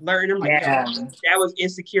just but blurting. I'm like, yo, Yeah. that was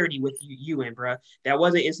insecurity with you and bruh. That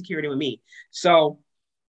wasn't insecurity with me. So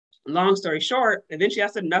long story short, eventually I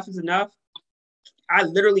said enough is enough. I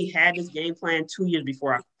literally had this game plan 2 years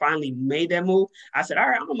before I finally made that move. I said, all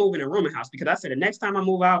right, I'm gonna move in a rooming house because I said the next time I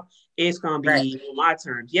move out, it's gonna Right. be on my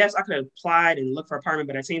terms. Yes, I could have applied and looked for an apartment,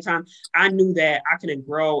 but at the same time, I knew that I couldn't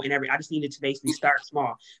grow and I just needed to basically start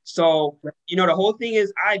small. So, the whole thing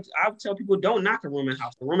is I tell people don't knock a rooming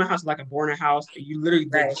house. The rooming house is like a boarding house. You literally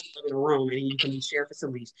Right. just live in a room and you can share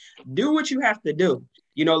facilities. Do what you have to do.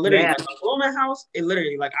 Literally, Yeah. like a rooming house, it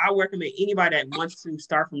literally, like, I recommend anybody that wants to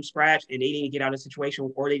start from scratch and they need to get out of a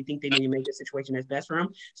situation or they think they need to make the situation that's best for them,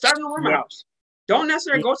 start in a rooming Yeah. house. Don't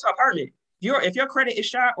necessarily go to an apartment. If your credit is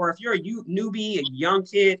shot or if you're a newbie, a young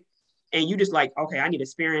kid, and you just like, okay, I need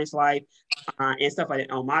experience life and stuff like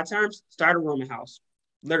that on my terms, start a rooming house.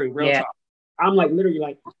 Literally, real Yeah. talk. I'm like literally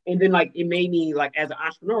like, and then like it made me like as an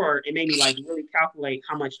entrepreneur, it made me like really calculate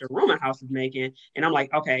how much the rooming house is making. And I'm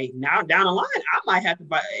like, okay, now down the line, I might have to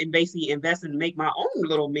buy and basically invest and make my own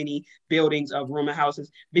little mini buildings of rooming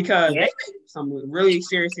houses because Yeah. they make some really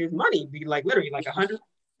serious money. Be like literally like 100.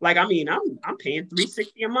 Like I mean, I'm paying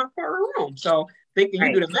 $360 a month per room. So thinking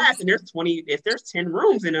you do Right. the math, and there's 20. If there's 10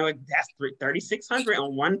 rooms, that's 3,600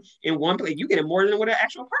 in one place. You get more than what an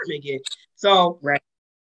actual apartment get. So Right.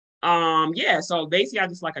 yeah, so basically I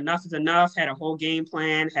just like enough is enough, had a whole game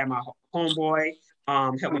plan, had my homeboy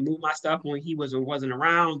help me move my stuff when he wasn't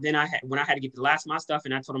around. Then when I had to get the last of my stuff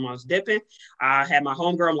and I told him I was dipping, I had my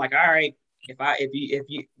homegirl, I'm like, all right, if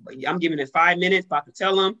you I'm giving it 5 minutes, about to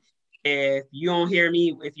tell him if you don't hear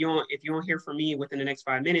me, if you don't hear from me within the next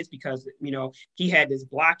 5 minutes, because he had this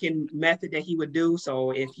blocking method that he would do.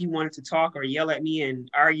 So if he wanted to talk or yell at me and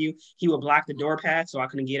argue, he would block the door path so I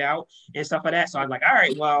couldn't get out and stuff like that. So I was like, all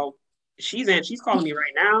right, well, she's calling me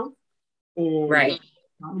right now. And Right.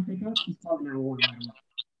 I'm gonna pick up. She's calling 911 right away.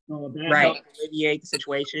 So that Right. helped alleviate the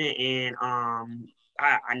situation, and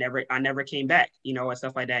I never came back, and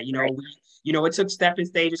stuff like that. Right. It took stepping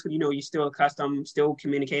stages because you're still accustomed, still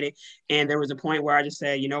communicating, and there was a point where I just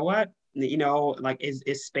said, you know what, like is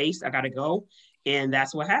space, I gotta go, and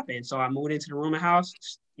that's what happened. So I moved into the rooming house,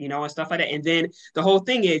 and stuff like that. And then the whole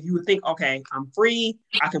thing is, you would think, okay, I'm free,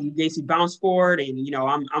 I can basically bounce forward, and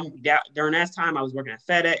during that time I was working at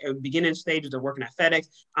FedEx, at the beginning stages of working at FedEx,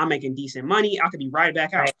 I'm making decent money, I could be right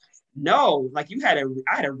back out. Right. No, like I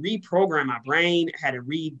had to reprogram my brain, had to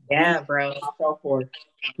Yeah, bro. myself for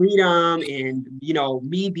freedom and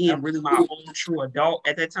me being really my own true adult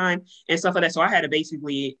at that time and stuff like that. So I had to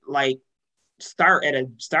basically like start at a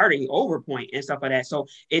starting over point and stuff like that. So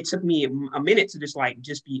it took me a minute to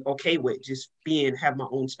just be okay with just have my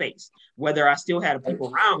own space, whether I still had people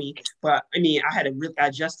around me, but I mean I had to really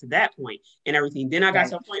adjust to that point and everything. Then I got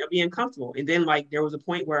to a point of being comfortable, and then like there was a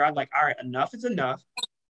point where I like, all right, enough is enough,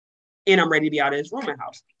 and I'm ready to be out of this rooming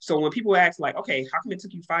house. So when people ask like, okay, how come it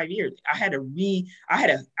took you 5 years? I had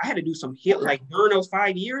to do some heal. Like during those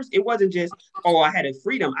 5 years, it wasn't just, oh, I had a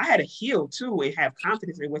freedom. I had to heal too and have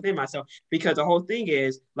confidence within myself, because the whole thing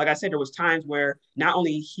is, like I said, there was times where not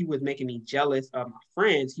only he was making me jealous of my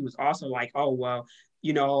friends, he was also like, oh, well,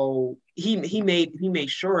 he made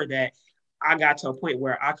sure that I got to a point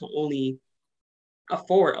where I could only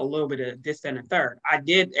afford a little bit of this and a third. I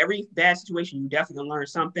did every bad situation. You definitely gonna learn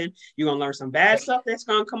something. You're gonna learn some bad stuff that's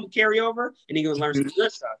gonna come carry over, and you're gonna learn some good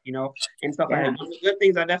stuff, and stuff like that. One of the good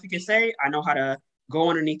things I definitely can say, I know how to go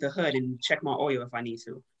underneath the hood and check my oil if I need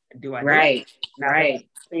to. Do I? Right. Right. At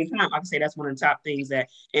the same time, I can say that's one of the top things and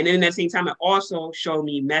then at the same time, it also showed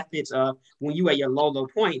me methods of when you at your low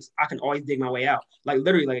points, I can always dig my way out. Like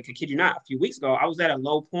literally, like I kid you not, a few weeks ago, I was at a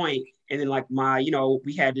low point, and then like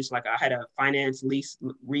we had this I had a finance lease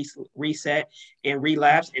reset and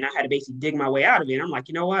relapse, and I had to basically dig my way out of it. And I'm like,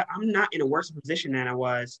 you know what? I'm not in a worse position than I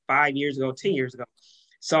was 5 years ago, 10 years ago.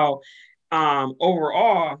 So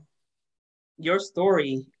overall, your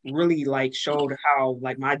story really like showed how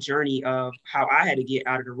like my journey of how I had to get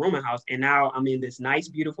out of the rooming house, and now I'm in this nice,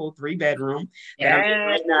 beautiful 3-bedroom that I'm in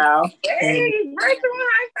right now. Hey, virtual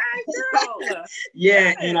high five, girl.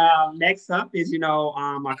 Yeah, and next up is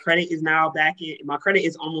my credit is now back in. My credit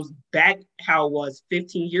is almost back how it was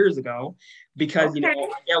 15 years ago, because I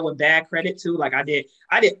dealt with bad credit too. Like I did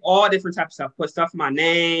all different types of stuff, put stuff in my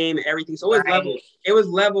name, everything. So it was levels. It was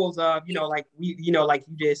levels of like like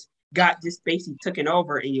you just got just basically taken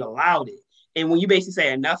over and you allowed it. And when you basically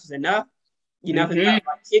say enough is enough, enough is enough.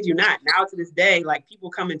 Like, kid you not. Now to this day, like people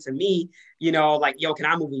coming to me, like, yo, can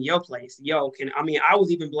I move in your place? Yo, I was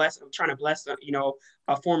even blessed. I'm trying to bless,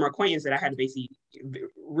 a former acquaintance that I had to basically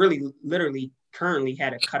really, literally, currently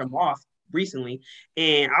had to cut him off recently,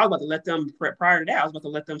 and I was about to let them, prior to that, I was about to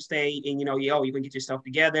let them stay and, yo, you're gonna get yourself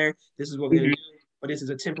together. This is what we're gonna do. But this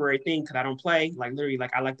is a temporary thing because I don't play. Like literally,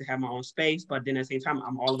 like I like to have my own space, but then at the same time,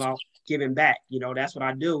 I'm all about giving back. That's what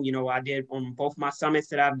I do. I did on both my summits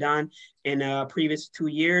that I've done in previous 2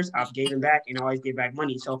 years. I've given back and always give back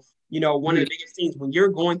money. So, one of the biggest things when you're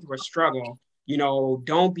going through a struggle,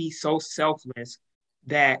 don't be so selfless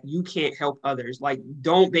that you can't help others. Like,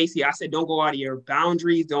 don't basically, I said, don't go out of your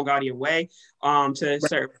boundaries, don't go out of your way to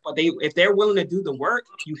serve. But if they're willing to do the work,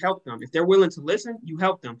 you help them. If they're willing to listen, you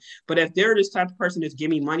help them. But if they're this type of person that's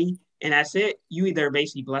giving money and that's it, you either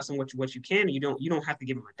basically bless them what you can, and you don't have to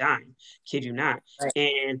give them a dime. Kid you not. Right.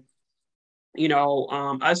 And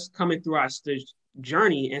us coming through our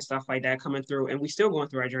journey and stuff like that, coming through, and we still going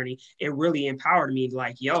through our journey, it really empowered me,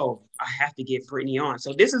 like, yo, I have to get Brittany on.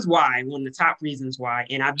 So this is why, one of the top reasons why,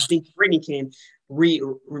 and I think Brittany can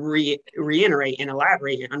reiterate and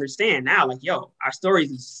elaborate and understand now, like, yo, our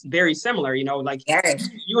stories is very similar, like yes.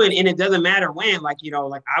 you and it doesn't matter when, like,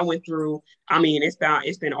 like I went through, I mean, it's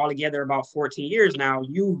been all together about 14 years now.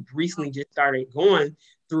 You recently just started going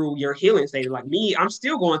through your healing stage. Like me, I'm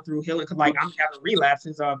still going through healing because like I'm having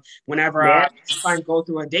relapses of whenever I sometimes go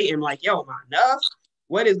through a date and I'm like, yo, am I enough?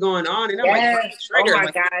 What is going on? And I'm like, trigger. Oh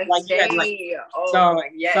my God. So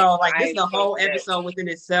this is a whole episode within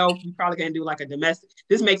itself. We probably can do like a domestic.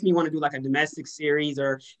 This makes me want to do like a domestic series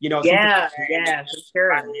or, for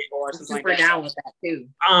sure. Or something super like that. Down with that too.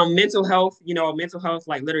 Mental health,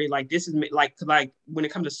 like literally like this is like when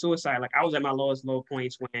it comes to suicide, like I was at my lowest low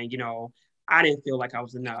points when, I didn't feel like I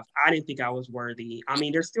was enough. I didn't think I was worthy. I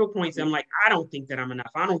mean, there's still points that I'm like, I don't think that I'm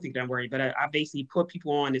enough. I don't think that I'm worthy. But I basically put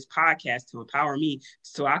people on this podcast to empower me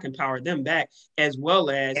so I can power them back, as well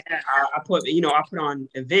as I put on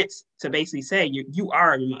events to basically say you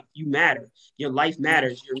are enough. You matter. Your life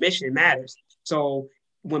matters. Your mission matters. So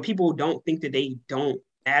when people don't think that they don't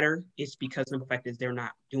matter, it's because of the fact that they're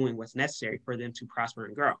not doing what's necessary for them to prosper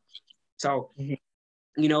and grow. So,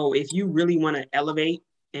 if you really want to elevate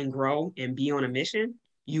and grow and be on a mission,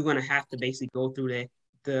 you're going to have to basically go through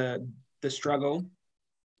the struggle,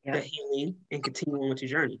 the healing, and continue on with your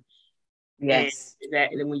journey. Yes.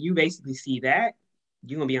 And when you basically see that,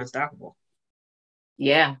 you're going to be unstoppable.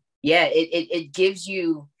 Yeah. Yeah. It gives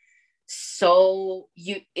you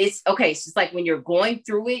it's okay. So it's like when you're going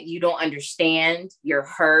through it, you don't understand, you're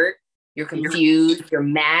hurt, you're confused, you're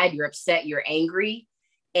mad, you're upset, you're angry.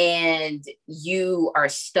 And you are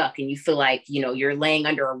stuck and you feel like, you're laying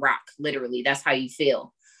under a rock, literally. That's how you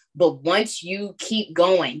feel. But once you keep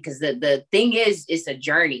going, because the thing is, it's a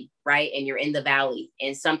journey, right? And you're in the valley.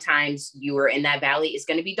 And sometimes you are in that valley, it's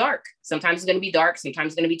going to be dark. Sometimes it's going to be dark.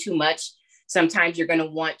 Sometimes it's going to be too much. Sometimes you're going to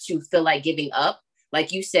want to feel like giving up.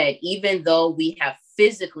 Like you said, even though we have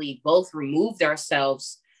physically both removed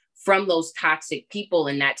ourselves from those toxic people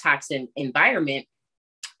in that toxic environment,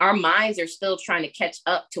 our minds are still trying to catch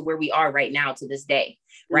up to where we are right now to this day,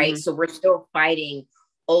 right? So we're still fighting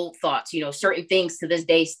old thoughts, certain things to this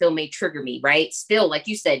day still may trigger me, right? Still, like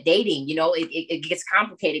you said, dating, it gets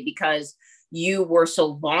complicated because you were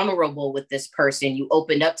so vulnerable with this person. You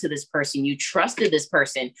opened up to this person. You trusted this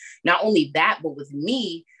person. Not only that, but with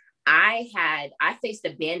me, I faced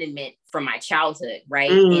abandonment from my childhood, right?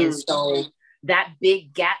 And so that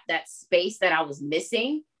big gap, that space that I was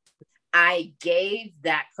missing, I gave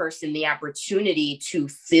that person the opportunity to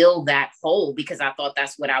fill that hole because I thought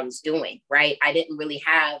that's what I was doing, right? I didn't really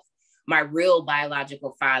have my real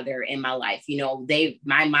biological father in my life.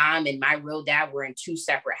 My mom and my real dad were in two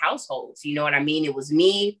separate households. You know what I mean? It was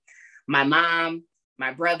me, my mom,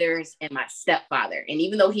 my brothers, and my stepfather. And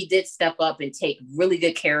even though he did step up and take really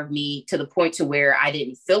good care of me to the point to where I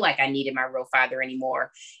didn't feel like I needed my real father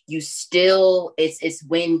anymore, it's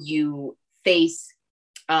when you face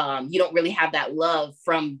you don't really have that love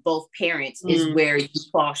from both parents is where you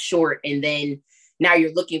fall short. And then now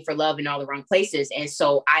you're looking for love in all the wrong places. And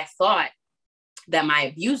so I thought that my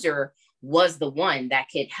abuser was the one that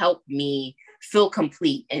could help me feel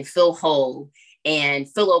complete and feel whole and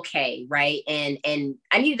feel okay. Right. And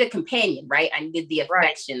I needed a companion, right? I needed the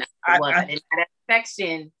affection. Right. And that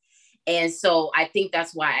affection. And so I think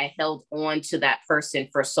that's why I held on to that person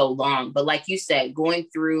for so long. But like you said, going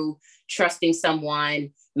through trusting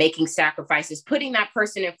someone, making sacrifices, putting that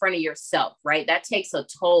person in front of yourself, right? That takes a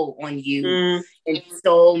toll on you in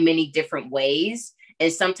so many different ways.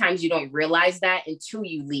 And sometimes you don't realize that until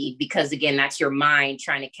you leave, because again, that's your mind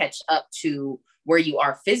trying to catch up to where you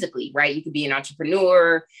are physically, right? You could be an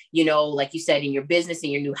entrepreneur, like you said, in your business, in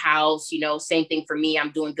your new house, same thing for me.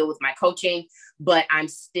 I'm doing good with my coaching, but I'm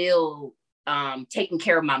still taking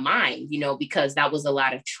care of my mind, because that was a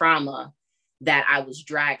lot of trauma that I was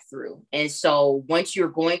dragged through. And so once you're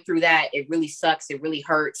going through that, it really sucks. It really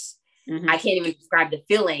hurts. Mm-hmm. I can't even describe the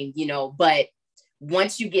feeling, you know, but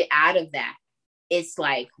once you get out of that, it's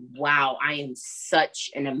like, wow, I am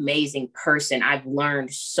such an amazing person. I've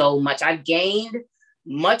learned so much. I've gained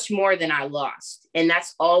much more than I lost. And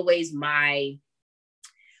that's always my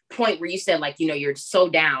point where you said, like, you know, you're so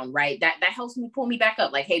down, right? That helps me pull me back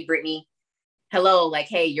up. Like, hey, Brittany, hello, like,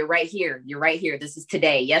 hey, you're right here. You're right here. This is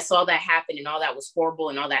today. Yes, all that happened and all that was horrible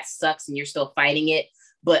and all that sucks and you're still fighting it.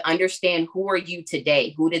 But understand, who are you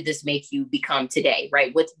today? Who did this make you become today,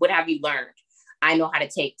 right? What have you learned? I know how to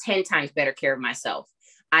take 10 times better care of myself.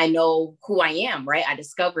 I know who I am, right? I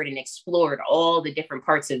discovered and explored all the different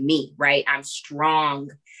parts of me, right? I'm strong,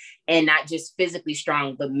 and not just physically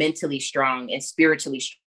strong, but mentally strong and spiritually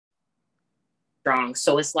strong.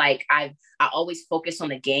 So it's like I always focus on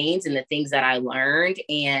the gains and the things that I learned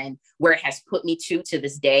and where it has put me to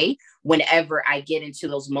this day, whenever I get into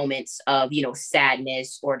those moments of, you know,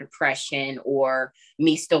 sadness or depression or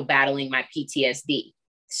me still battling my PTSD.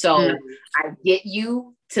 So I get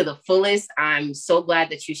you to the fullest. I'm so glad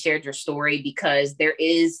that you shared your story, because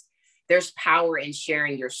there's power in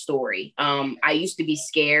sharing your story. I used to be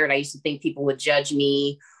scared. I used to think people would judge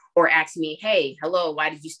me or ask me, hey, hello, why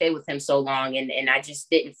did you stay with him so long? And I just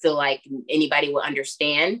didn't feel like anybody would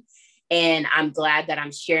understand. And I'm glad that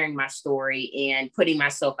I'm sharing my story and putting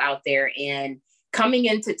myself out there and coming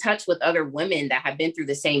into touch with other women that have been through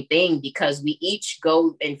the same thing, because we each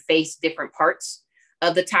go and face different parts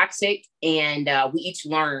of the toxic, and we each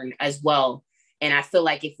learn as well. And I feel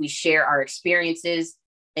like if we share our experiences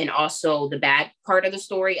and also the bad part of the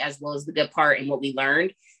story, as well as the good part and what we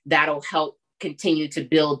learned, that'll help continue to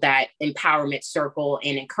build that empowerment circle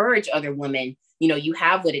and encourage other women. You know, you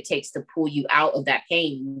have what it takes to pull you out of that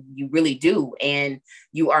pain. You really do. And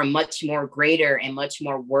you are much more greater and much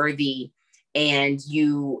more worthy, and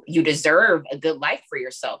you deserve a good life for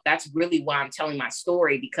yourself. That's really why I'm telling my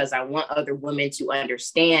story, because I want other women to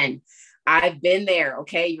understand I've been there.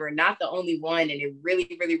 Okay. You're not the only one. And it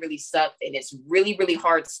really, really, really sucked. And it's really, really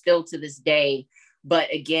hard still to this day.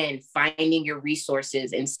 But again, finding your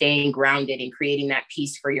resources and staying grounded and creating that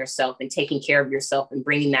peace for yourself and taking care of yourself and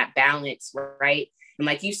bringing that balance, right? And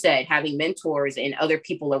like you said, having mentors and other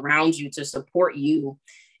people around you to support you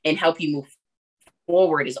and help you move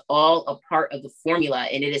forward is all a part of the formula.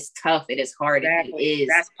 And it is tough. It is hard. Exactly. It is.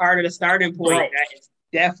 That's part of the starting point. But, that is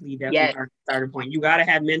definitely yes. Part of the starting point. You got to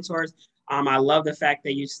have mentors. I love the fact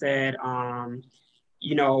that you said,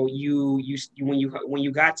 you know, you when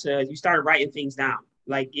you started writing things down.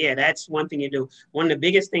 Like, yeah, that's one thing you do. One of the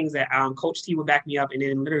biggest things that Coach T would back me up. And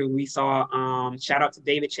then literally we saw, shout out to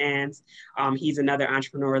David Chance. He's another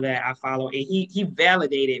entrepreneur that I follow. And he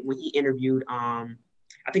validated when he interviewed, I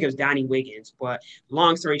think it was Donnie Wiggins. But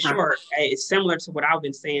long story short, it's similar to what I've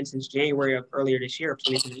been saying since January of earlier this year of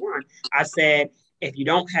 2021. I said, if you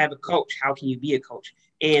don't have a coach, how can you be a coach?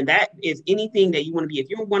 And that is anything that you want to be. If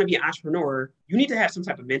you want to be an entrepreneur, you need to have some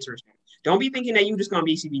type of mentors. Don't be thinking that you're just going to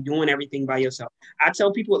basically be doing everything by yourself. I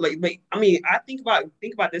tell people, I think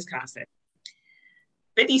about this concept.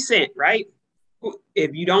 50 Cent, right?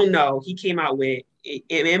 If you don't know, he came out with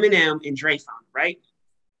Eminem and Dre found, right?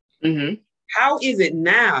 Mm-hmm. How is it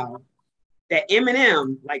now that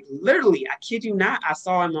Eminem, like literally, I kid you not, I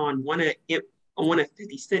saw him on one of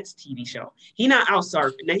 50 Cent's TV show. He not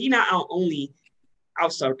only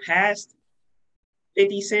outsurpassed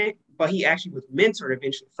 50 Cent, but he actually was mentored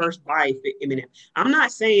eventually first by Eminem. I'm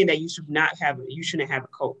not saying that you shouldn't have a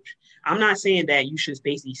coach. I'm not saying that you should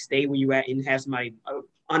basically stay where you at and have somebody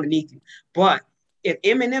underneath you. But if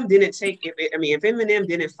Eminem if Eminem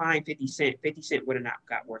didn't find 50 Cent, 50 Cent would have not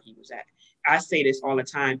got where he was at. I say this all the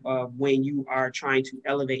time when you are trying to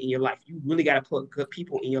elevate in your life. You really got to put good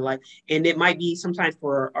people in your life. And it might be sometimes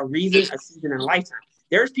for a reason, a season, and a lifetime.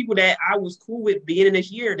 There's people that I was cool with beginning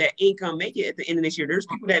this year that ain't gonna make it at the end of this year. There's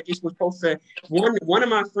people that just was supposed to. One of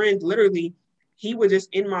my friends, literally, he was just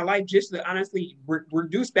in my life just to honestly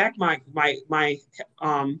reduce back my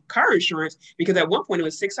car insurance, because at one point it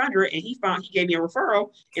was $600 and he gave me a referral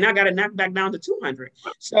and I got it knocked back down to $200.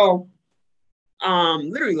 So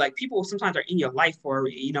literally, like, people sometimes are in your life for,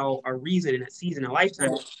 you know, a reason and a season, a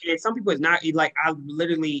lifetime. And some people, it's not like, I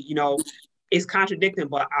literally, you know, it's contradicting,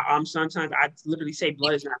 but sometimes I literally say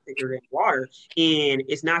blood is not thicker than water, and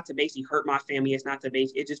it's not to basically hurt my family. It's not to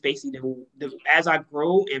it's just basically as I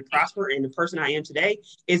grow and prosper and the person I am today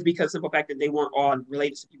is because of the simple fact that they weren't all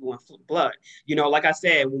related to people in blood. You know, like I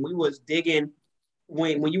said, when we was digging,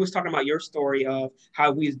 when you was talking about your story of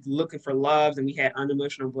how we was looking for loves and we had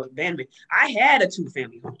unemotional abandonment, I had a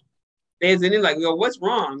 2-family home. And then like, yo, what's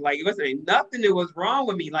wrong? Like, it wasn't nothing that was wrong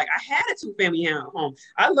with me. Like, I had a two-family home.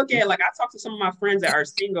 I look at, like, I talk to some of my friends that are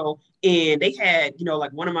single, and they had,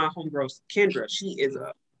 like one of my homegirls, Kendra, she is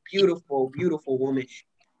a beautiful, beautiful woman,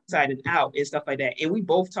 inside and out and stuff like that. And we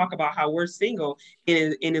both talk about how we're single,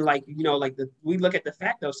 and then like, like we look at the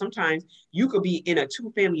fact of sometimes you could be in a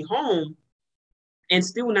two-family home and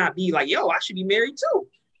still not be like, yo, I should be married too.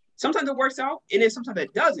 Sometimes it works out, and then sometimes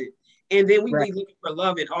it doesn't. And then we be looking for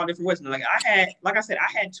love in all different ways. And like I said,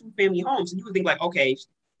 I had two family homes. And you would think like, okay,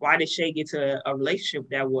 why did Shay get to a relationship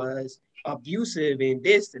that was abusive and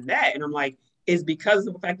this and that? And I'm like, it's because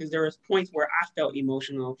of the fact that there was points where I felt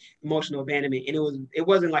emotional abandonment. And it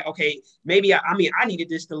wasn't like, okay, maybe I needed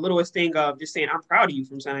this, the littlest thing of just saying, I'm proud of you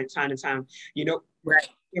from time to time, Right.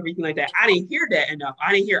 everything like that. I didn't hear that enough.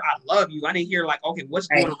 I didn't hear I love you. I didn't hear like, okay, what's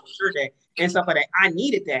going on with your day and stuff like that. I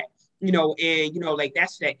needed that, and like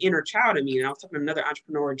that's that inner child in me. And I was talking to another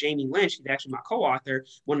entrepreneur, Jamie Lynch. She's actually my co-author,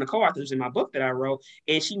 one of the co-authors in my book that I wrote.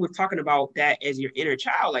 And she was talking about that as your inner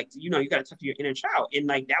child. Like, you got to talk to your inner child. And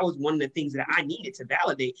like that was one of the things that I needed to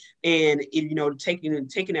validate. And taking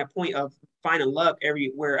that point of finding love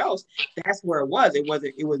everywhere else, that's where it was. It was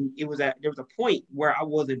at there was a point where I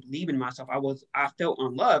wasn't believing myself. I felt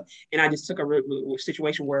unloved, and I just took a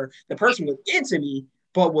situation where the person was into me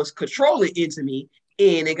but was controlling into me,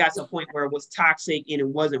 and it got to a point where it was toxic and it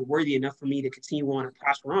wasn't worthy enough for me to continue on and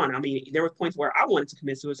prosper on. I mean, there were points where I wanted to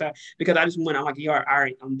commit suicide because I'm like, all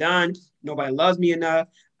right, I'm done. Nobody loves me enough.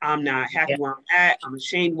 I'm not happy where I'm at. I'm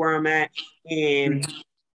ashamed where I'm at. And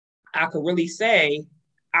I could really say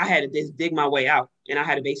I had to just dig my way out, and I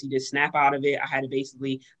had to basically just snap out of it. I had to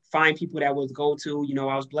basically find people that was go to.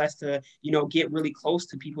 I was blessed to, get really close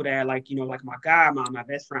to people that like my guy, my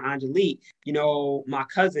best friend Angelique, my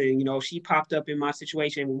cousin, she popped up in my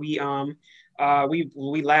situation. We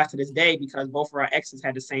laugh to this day because both of our exes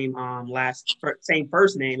had the same same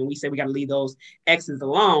first name, and we said we got to leave those exes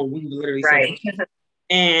alone. We literally said,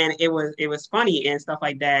 and it was funny and stuff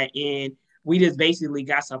like that, and we just basically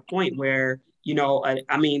got to a point where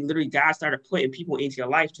I mean, literally, God started putting people into your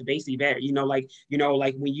life to basically better, like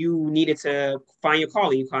when you needed to find your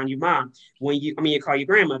calling, you call your mom. You call your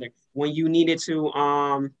grandmother. When you needed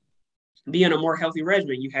to be in a more healthy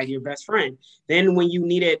regimen, you had your best friend. Then when you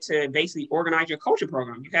needed to basically organize your coaching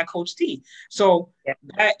program, you had Coach T. So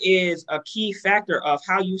that is a key factor of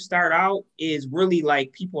how you start out, is really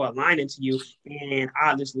like people aligning to you. And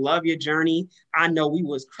I just love your journey. I know we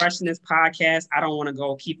was crushing this podcast. I don't want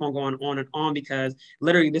to keep on going on and on because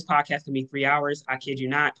literally this podcast can be 3 hours. I kid you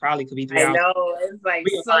not, probably could be 3 hours. I know, it's like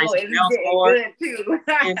it's good too.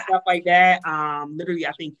 And stuff like that. Literally,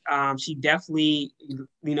 I think she definitely,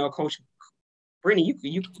 Coach Brittany,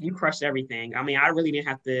 you crushed everything. I mean, I really didn't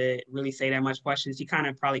have to really say that much questions. You kind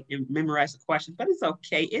of probably memorized the questions, but it's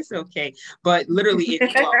okay. It's okay. But literally,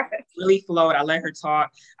 it really flowed. I let her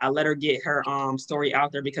talk. I let her get her story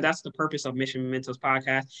out there because that's the purpose of Mission Mementos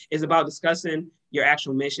podcast. Is about discussing your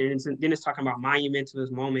actual mission. And then it's talking about monumental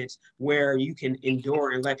moments where you can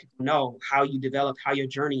endure and let people know how you developed, how your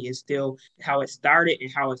journey is still, how it started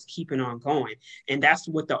and how it's keeping on going. And that's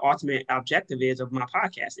what the ultimate objective is of my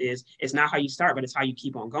podcast. Is it's not how you start, but it's how you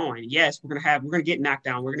keep on going. Yes, we're gonna get knocked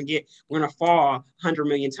down. We're gonna fall 100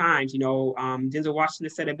 million times. Denzel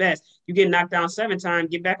Washington said it best. You get knocked down 7 times,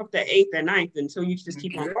 get back up to 8th and 9th until you just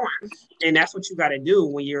keep on going. And that's what you got to do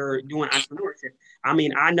when you're doing entrepreneurship. I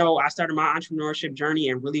mean, I know I started my entrepreneurship journey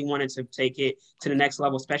and really wanted to take it to the next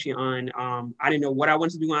level, especially on, I didn't know what I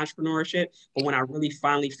wanted to do in entrepreneurship, but when I really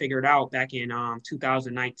finally figured out back in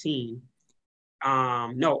 2019,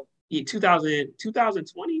 no,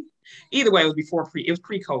 2020, either way, it was it was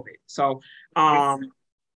pre-COVID. So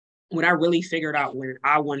when I really figured out when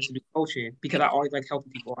I wanted to do coaching, because I always like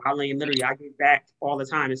helping people, I give back all the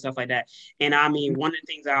time and stuff like that. And I mean, one of the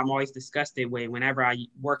things that I'm always disgusted with whenever I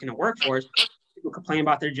work in the workforce, people complain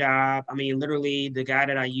about their job. I mean, literally the guy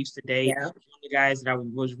that I used to date, one of the guys that I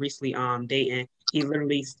was recently dating, he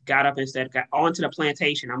literally got up and said, "Got onto the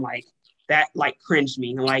plantation." I'm like, that like cringed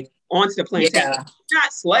me. I'm like, onto the plantation,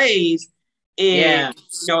 not slaves. And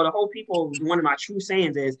the whole people, one of my true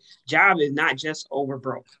sayings is, job is not just over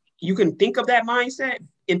broke. You can think of that mindset.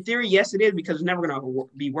 In theory, yes, it is, because it's never going to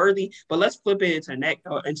be worthy. But let's flip it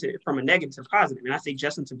into from a negative to positive, and I say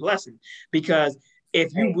just into blessing, because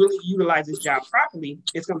if you really utilize this job properly,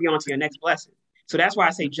 it's going to be on to your next blessing. So that's why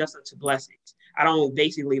I say just into blessings. I don't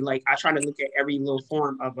basically I try to look at every little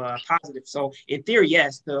form of positive. So in theory,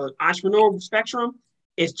 yes, the entrepreneurial spectrum,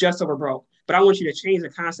 it's just over broke. But I want you to change the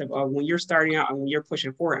concept of when you're starting out and when you're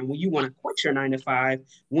pushing forward and when you want to quit your 9 to 5,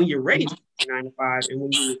 when you're ready to quit your 9 to 5, and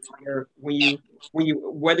when you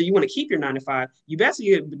whether you want to keep your 9 to 5, you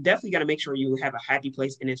definitely got to make sure you have a happy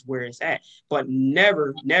place and it's where it's at. But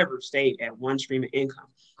never stay at one stream of income.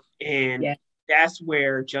 And that's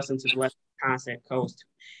where Justin to Blessing concept goes to.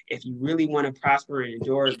 If you really want to prosper and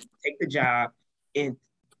endure, take the job and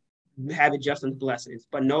have it Justin's blessings,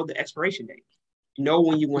 but know the expiration date. Know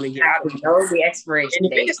when you want to get out of it. Know the expiration and the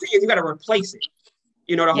date. biggest thing is you got to replace it.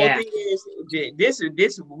 The whole thing is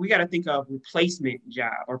this. We got to think of replacement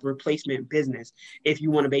job or replacement business if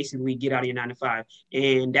you want to basically get out of your 9 to 5,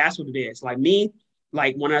 and that's what it is. Like me,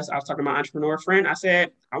 like when I was talking to my entrepreneur friend, I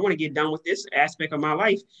said I want to get done with this aspect of my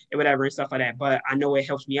life and whatever and stuff like that. But I know it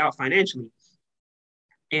helps me out financially.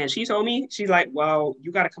 And she told me, she's like, well,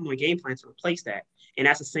 you got to come on a game plan to replace that. And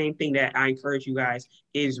that's the same thing that I encourage you guys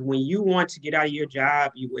is when you want to get out of your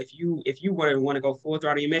job, if you want to go full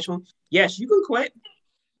throttle your mission, yes, you can quit.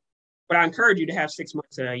 But I encourage you to have 6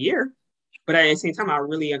 months to a year. But at the same time, I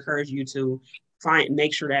really encourage you to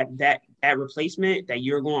make sure that replacement that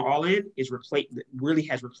you're going all in really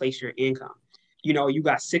has replaced your income. You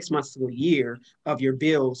got 6 months to a year of your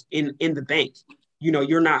bills in the bank.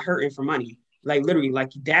 You're not hurting for money. Like literally,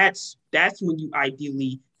 like that's when you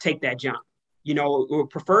ideally take that jump. Or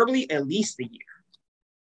preferably at least a year.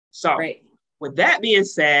 So with that being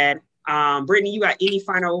said, Brittany, you got any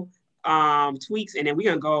final tweaks? And then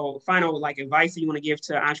we're gonna go final like advice that you want to give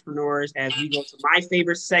to entrepreneurs as we go to my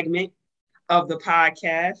favorite segment of the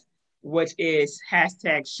podcast, which is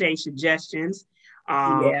 #Shay Suggestions. You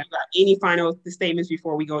got any final statements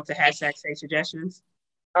before we go to #Shay Suggestions?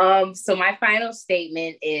 So my final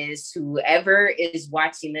statement is whoever is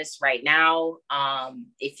watching this right now,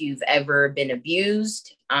 if you've ever been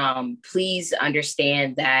abused, please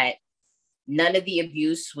understand that none of the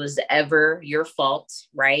abuse was ever your fault,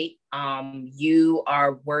 right? You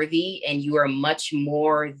are worthy and you are much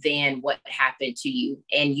more than what happened to you.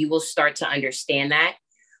 And you will start to understand that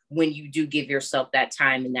when you do give yourself that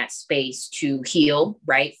time and that space to heal,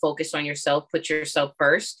 right? Focus on yourself, put yourself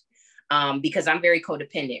first. Because I'm very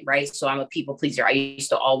codependent, right? So I'm a people pleaser. I used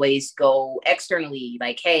to always go externally,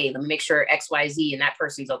 like, hey, let me make sure X, Y, Z, and that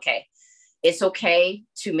person's okay. It's okay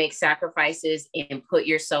to make sacrifices and put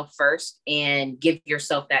yourself first and give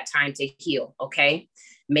yourself that time to heal, okay?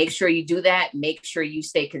 Make sure you do that. Make sure you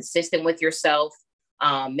stay consistent with yourself.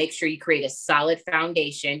 Make sure you create a solid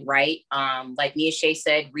foundation, right? Like Nia Shay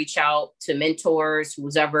said, reach out to mentors,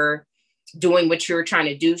 who's ever doing what you're trying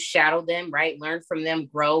to do, shadow them, right? Learn from them,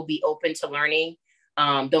 grow, be open to learning.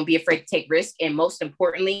 Don't be afraid to take risks. And most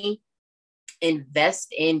importantly,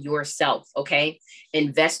 invest in yourself, okay?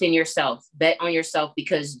 Invest in yourself, bet on yourself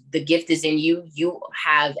because the gift is in you. You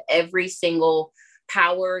have every single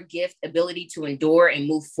power, gift, ability to endure and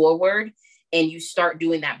move forward. And you start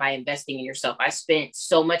doing that by investing in yourself. I spent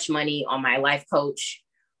so much money on my life coach,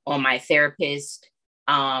 on my therapist,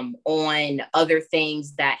 on other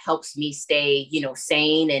things that helps me stay,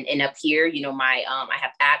 sane and up here, I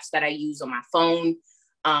have apps that I use on my phone,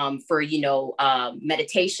 for,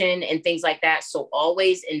 meditation and things like that. So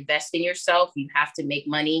always invest in yourself. You have to make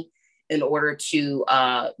money in order to,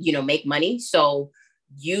 make money. So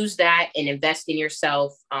use that and invest in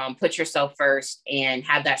yourself, put yourself first and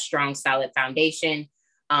have that strong, solid foundation.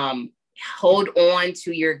 Hold on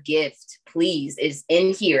to your gift, please. It's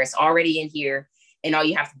in here. It's already in here. And all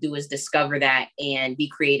you have to do is discover that and be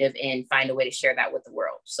creative and find a way to share that with the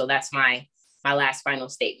world. So that's my last final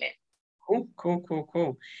statement.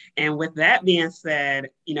 Cool. And with that being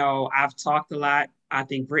said, I've talked a lot. I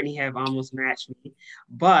think Brittany have almost matched me,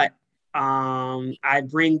 but I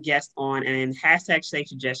bring guests on and #Shay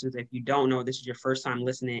Suggestions. If you don't know, this is your first time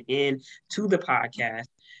listening in to the podcast.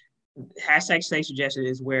 #Shay Suggestions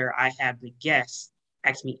is where I have the guests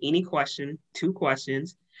ask me any question, 2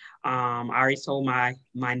 questions. I already told my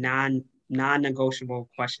non-negotiable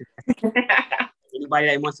question. Anybody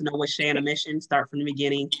that wants to know what's Shay on a mission, start from the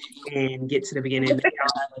beginning and get to the beginning.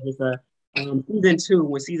 Season 2,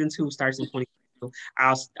 when season 2 starts in 2022,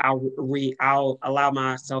 I'll allow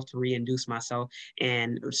myself to reintroduce myself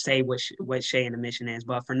and say what Shay on a mission is.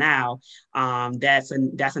 But for now, that's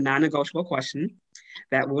a non-negotiable question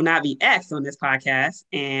that will not be asked on this podcast.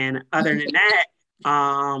 And other than that,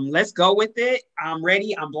 let's go with it. I'm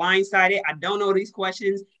ready. I'm blindsided. I don't know these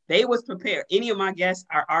questions. They was prepared. Any of my guests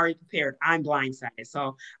are already prepared. I'm blindsided.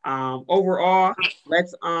 So overall,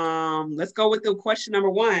 let's go with the question number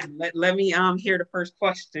 1. Let me hear the first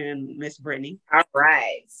question, Miss Brittany. All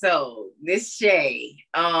right. So Miss Shay,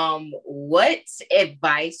 what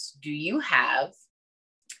advice do you have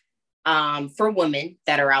for women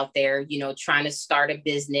that are out there, trying to start a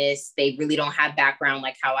business. They really don't have background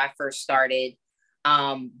like how I first started.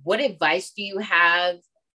 What advice do you have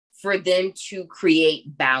for them to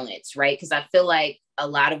create balance, right? Because I feel like a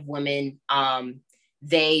lot of women,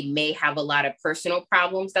 they may have a lot of personal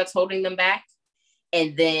problems that's holding them back.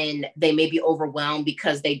 And then they may be overwhelmed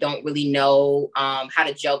because they don't really know how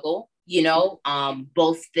to juggle,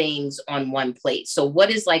 both things on one plate. So what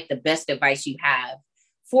is like the best advice you have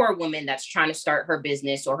for a woman that's trying to start her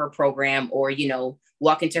business or her program or,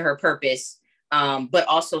 walk into her purpose, but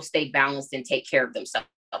also stay balanced and take care of themselves?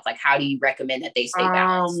 Like, how do you recommend that they stay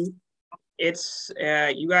balanced? It's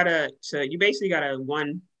you basically gotta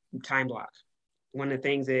one time block. One of the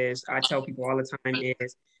things is I tell people all the time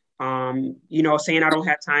is, saying I don't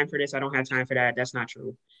have time for this, I don't have time for that. That's not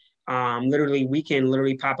true. Literally, we can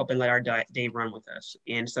literally pop up and let our day run with us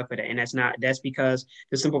and stuff like that. And that's because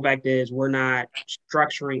the simple fact is we're not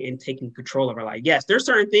structuring and taking control of our life. Yes, there's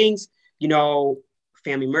certain things,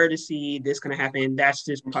 family emergency, this gonna happen. That's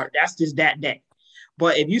just that day.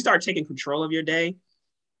 But if you start taking control of your day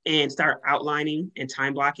and start outlining and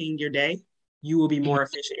time blocking your day, you will be more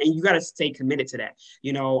efficient. And you got to stay committed to that.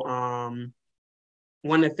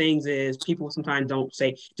 One of the things is people sometimes don't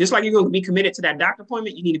say, just like you're going to be committed to that doctor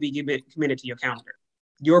appointment, you need to be committed to your calendar,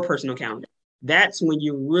 your personal calendar. That's when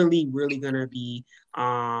you're really, really going to be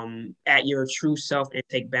at your true self and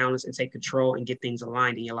take balance and take control and get things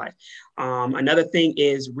aligned in your life. Another thing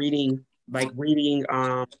is reading.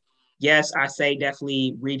 Yes, I say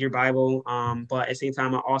definitely read your Bible. But at the same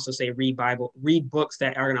time, I also say read books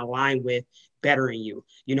that are going to align with bettering you.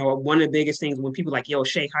 One of the biggest things when people are like, yo,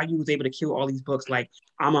 Shay, how you was able to kill all these books? Like,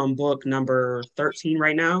 I'm on book number 13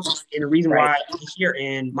 right now. And the reason why this year,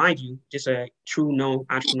 and mind you, just a true known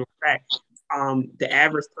entrepreneur fact, the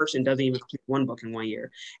average person doesn't even complete one book in 1 year.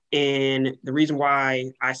 And the reason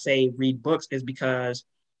why I say read books is because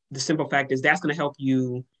the simple fact is that's going to help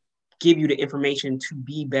you give you the information to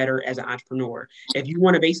be better as an entrepreneur. If you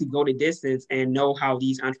want to basically go the distance and know how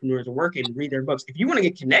these entrepreneurs are working, read their books. If you want to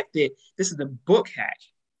get connected, this is the book hack.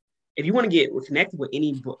 If you want to get connected with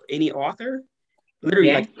any author,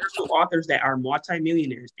 literally like there's some authors that are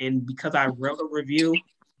multimillionaires. And because I wrote a review,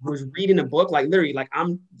 was reading a book, like literally, like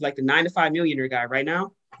I'm like the 9 to 5 millionaire guy right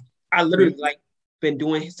now. I literally been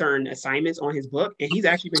doing certain assignments on his book, and he's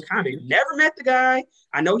actually been commenting. Never met the guy.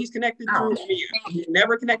 I know he's connected through me. He's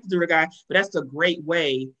never connected to a guy, but that's a great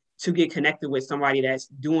way to get connected with somebody that's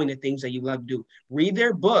doing the things that you love to do. Read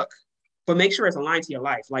their book, but make sure it's aligned to your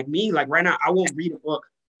life. Like me, like right now, I won't read a book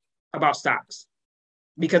about stocks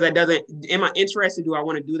because that doesn't, am I interested? Do I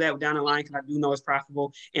want to do that down the line? Because I do know it's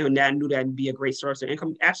profitable and that I knew that'd be a great source of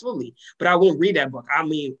income. Absolutely. But I won't read that book. I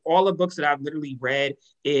mean, all the books that I've literally read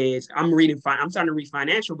is I'm starting to read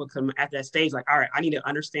financial books. I'm at that stage, like, all right, I need to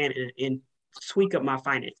understand and tweak up my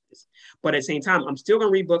finances. But at the same time, I'm still going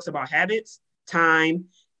to read books about habits, time,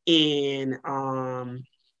 and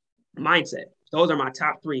mindset. Those are my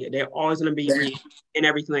top three. They're always going to be read and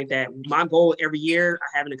everything like that. My goal every year,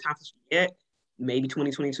 I haven't accomplished it yet. Maybe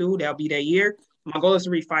 2022, that'll be that year. My goal is to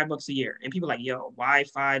read 5 books a year. And people are like, yo, why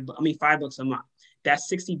 5? I mean, 5 books a month. That's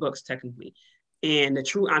 60 books technically. And the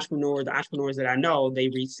true entrepreneurs, the entrepreneurs that I know, they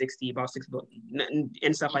read about 6 books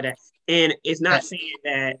and stuff like that. And it's not saying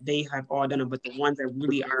that they have all done it, but the ones that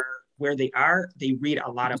really are where they are, they read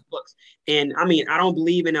a lot of books. And I mean, I don't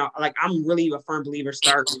believe in I'm really a firm believer,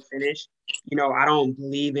 start and finish. I don't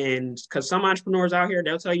believe in, because some entrepreneurs out here,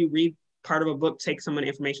 they'll tell you read part of a book, take some of the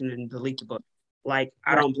information and delete the book. Like,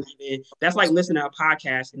 I don't believe in that's like listening to a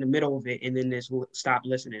podcast in the middle of it and then just stop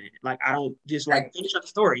listening. Like, I don't just like finish up the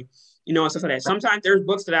story, and stuff like that. Sometimes there's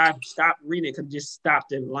books that I've stopped reading because it just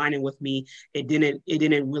stopped aligning with me. It didn't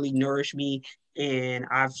really nourish me. And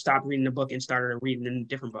I've stopped reading the book and started reading a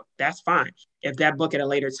different book. That's fine. If that book at a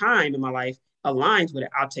later time in my life aligns with it,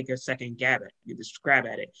 I'll take a second grab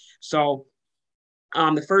at it. So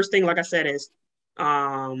the first thing, like I said, is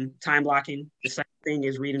time blocking. The second thing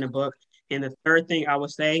is reading a book. And the third thing I would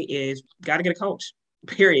say is got to get a coach,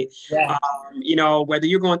 period. Yeah. Whether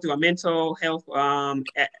you're going through a mental health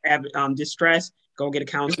distress, go get a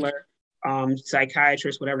counselor,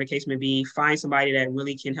 psychiatrist, whatever the case may be. Find somebody that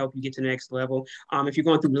really can help you get to the next level. If you're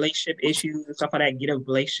going through relationship issues and stuff like that, get a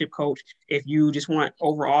relationship coach. If you just want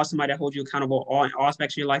overall somebody that holds you accountable in all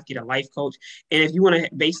aspects of your life, get a life coach. And if you want to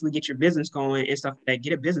basically get your business going and stuff like that,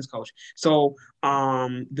 get a business coach. So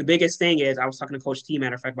the biggest thing is, I was talking to Coach T,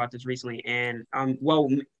 matter of fact, about this recently, and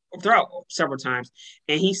throughout several times,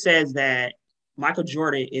 and he says that Michael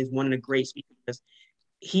Jordan is one of the great speakers.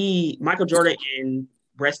 Michael Jordan and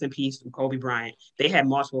rest in peace, Kobe Bryant, they had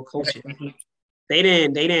multiple coaches They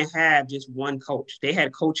didn't have just one coach. They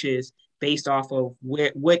had coaches based off of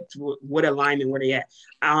what alignment where they at.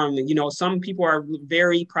 Some people are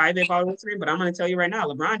very private about listening, but I'm going to tell you right now,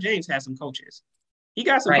 LeBron James has some coaches. He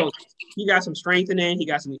got some coaches. He got some strengthening. He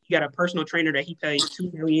got a personal trainer that he pays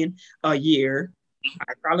 $2 million a year.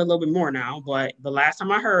 Probably a little bit more now, but the last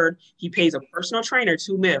time I heard, he pays a personal trainer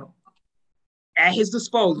 $2 million at his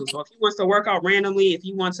disposal. So if he wants to work out randomly, if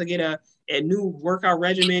he wants to get a new workout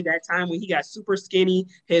regimen, that time when he got super skinny,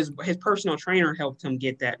 his personal trainer helped him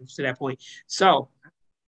get that to that point. So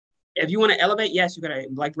if you want to elevate, yes, you gotta,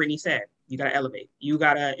 like Brittany said, you gotta elevate. You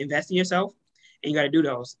gotta invest in yourself, and you gotta do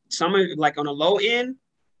those. Some are like on a low end,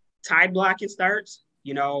 tide blocking starts.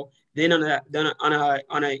 Then on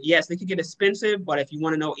a yes, they could get expensive, but if you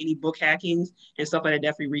want to know any book hackings and stuff like that,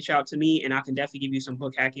 definitely reach out to me, and I can definitely give you some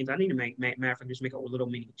book hackings. I need to just make a little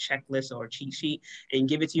mini checklist or a cheat sheet and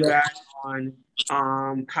give it to you guys on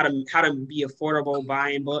how to be affordable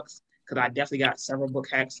buying books, because I definitely got several book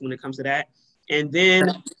hacks when it comes to that. And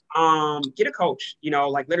then get a coach.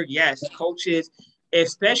 Like literally, yes, coaches,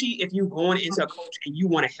 especially if you're going into a coach and you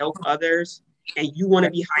want to help others and you want to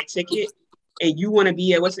be high ticket. And you want to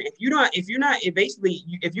be if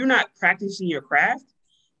you're not practicing your craft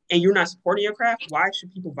and you're not supporting your craft, why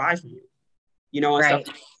should people buy from you? And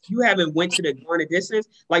stuff. You haven't went to the distance.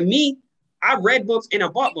 Like me, I read books and I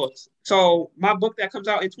bought books. So my book that comes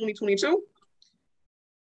out in 2022,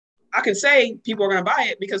 I can say people are going to buy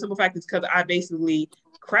it because of the fact it's because I basically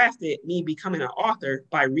crafted me becoming an author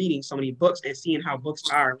by reading so many books and seeing how books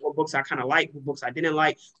are, what books I kind of like, what books I didn't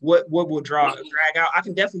like, what will drag out. I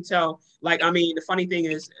can definitely tell. The funny thing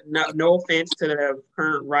is, no offense to the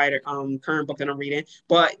current book that I'm reading,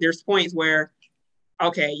 but there's points where,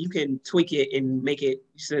 okay, you can tweak it and make it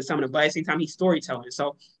some of the, but at the same time, he's storytelling.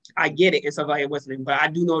 So I get it and stuff like it wasn't, but I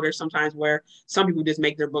do know there's sometimes where some people just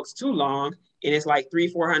make their books too long and it's like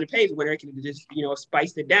 300-400 pages where they can just,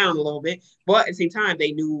 spice it down a little bit. But at the same time,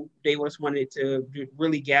 they knew they just wanted to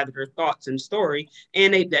really gather their thoughts and story.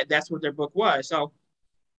 And that's what their book was. So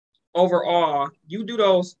overall, you do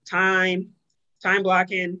those time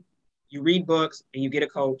blocking, you read books and you get a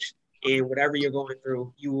coach, and whatever you're going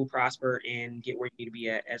through, you will prosper and get where you need to be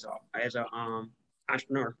at as a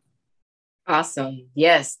entrepreneur. Awesome.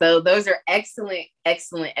 Yes. So those are excellent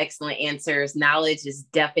answers. Knowledge is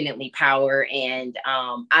definitely power. And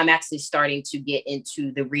I'm actually starting to get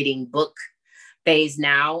into the reading book phase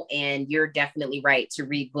now. And you're definitely right to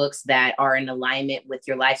read books that are in alignment with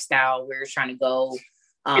your lifestyle, where you're trying to go.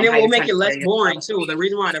 And it will make it less boring too. The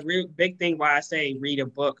reason why, the real big thing why I say read a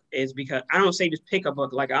book is because I don't say just pick a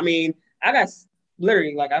book. I got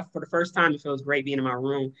literally, for the first time, it feels great being in my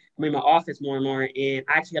room. I'm in my office more and more, and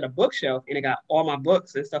I actually got a bookshelf, and it got all my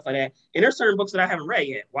books and stuff like that. And there's certain books that I haven't read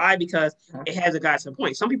yet. Why? Because it hasn't got to the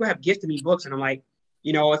point. Some people have gifted me books, and I'm like,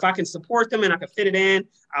 if I can support them and I can fit it in,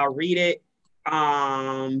 I'll read it.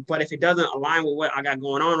 But if it doesn't align with what I got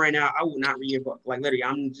going on right now, I will not read your book. Like literally,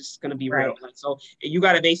 I'm just gonna be real. So you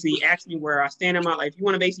got to basically ask me where I stand in my life. If you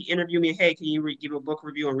want to basically interview me, hey, can you give a book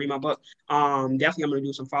review and read my book? Definitely, I'm gonna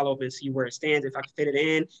do some follow up and see where it stands. If I can fit it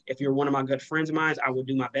in, if you're one of my good friends of mine, I will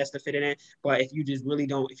do my best to fit it in. But if you just really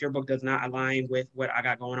don't, if your book does not align with what I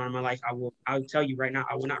got going on in my life, I'll tell you right now,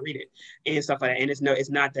 I will not read it and stuff like that. And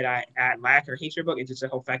it's not that I lack or hate your book. It's just the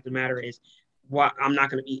whole fact of the matter is, what I'm not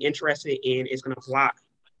going to be interested in is going to block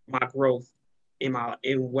my growth in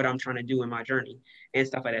what I'm trying to do in my journey and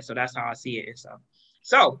stuff like that. So that's how I see it and stuff.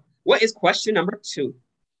 So what is question number 2?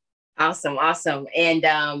 Awesome.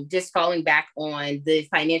 And just falling back on the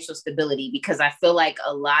financial stability, because I feel like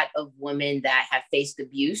a lot of women that have faced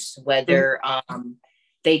abuse, whether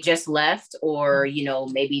they just left or,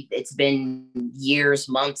 maybe it's been years,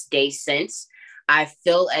 months, days since, I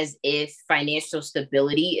feel as if financial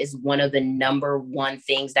stability is one of the number one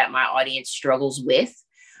things that my audience struggles with.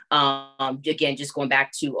 Again, just going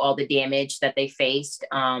back to all the damage that they faced,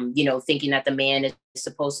 thinking that the man is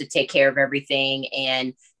supposed to take care of everything,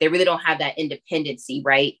 and they really don't have that independency,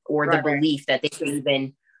 right? Or the belief that they can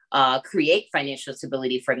even create financial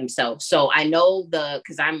stability for themselves. So I know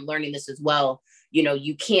because I'm learning this as well,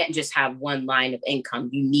 you can't just have one line of income.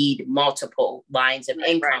 You need multiple lines of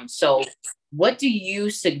income. So what do you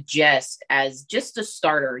suggest as just a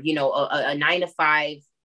starter, a 9-to-5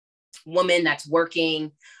 woman that's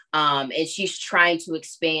working, and she's trying to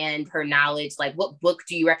expand her knowledge? Like, what book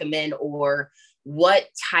do you recommend, or what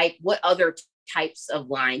other types of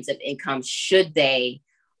lines of income should they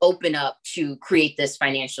open up to create this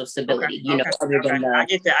financial stability? I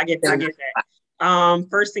get that.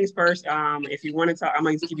 First things first, if you want to talk, I'm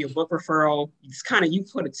going to give you a book referral. It's kind of, you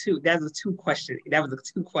put a two, that was a two question. That was a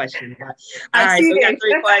two question. But, all I right, see so we got it.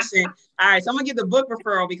 three questions. All right, so I'm going to give the book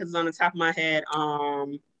referral because it's on the top of my head.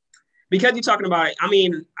 Because you're talking about it, I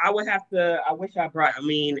mean, I would have to, I wish I brought, I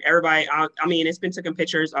mean, everybody, I mean, it's been taking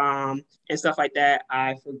pictures and stuff like that.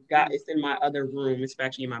 I forgot, it's in my other room. It's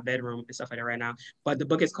actually in my bedroom and stuff like that right now. But the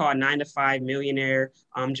book is called 9 to 5 Millionaire.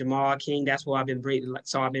 Jamal King, that's what I've been bringing.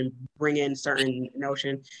 So I've been bringing certain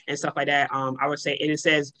notion and stuff like that. I would say, and it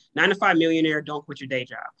says 9 to 5 Millionaire, don't quit your day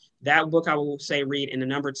job. That book I will say read. And the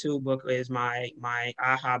number two book is my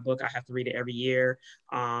AHA book. I have to read it every year,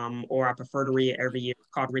 or I prefer to read it every year. It's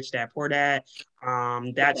called Rich Dad Poor Dad.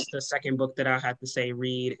 That's the second book that I have to say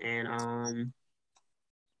read. And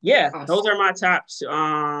yeah, Awesome. those are my top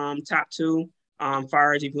two.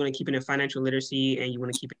 Far as if you want to keep it in financial literacy and you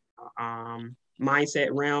want to keep it mindset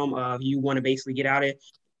realm of you want to basically get out of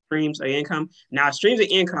streams of income. Now, streams of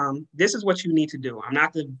income, this is what you need to do. I'm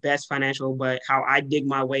not the best financial, but how I dig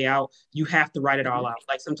my way out, you have to write it all out.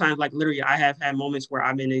 Like sometimes, like literally, I have had moments where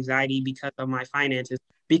I'm in anxiety because of my finances,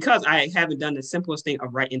 because I haven't done the simplest thing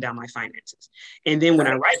of writing down my finances. And then when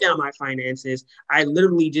I write down my finances, I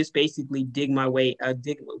literally just basically dig my way,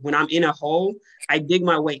 when I'm in a hole, I dig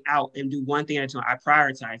my way out and do one thing at a time. I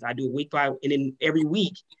prioritize. I do it week by, and then every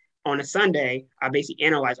week on a Sunday, I basically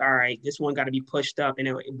analyze, all right, this one got to be pushed up.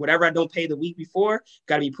 And whatever I don't pay the week before,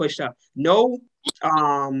 got to be pushed up. Know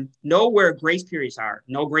where grace periods are.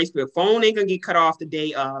 No grace period. Phone ain't gonna get cut off the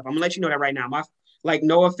day of. I'm gonna let you know that right now.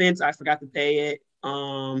 No offense, I forgot to pay it.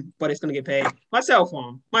 But it's gonna get paid. My cell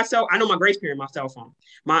phone. I know my grace period, my cell phone.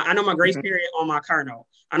 I know my grace period on my car note.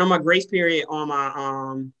 I know my grace period on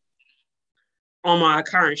my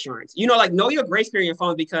car insurance. Like know your grace period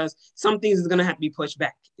phone because some things is gonna have to be pushed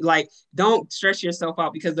back. Like don't stress yourself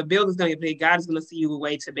out because the bill is gonna get paid. God is gonna see you a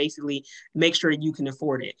way to basically make sure you can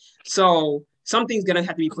afford it. So something's gonna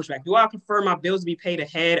have to be pushed back. Do I prefer my bills to be paid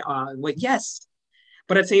ahead? Yes.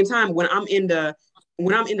 But at the same time, when I'm in the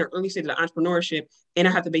early stage of entrepreneurship and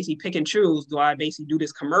I have to basically pick and choose, do I basically do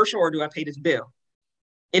this commercial or do I pay this bill?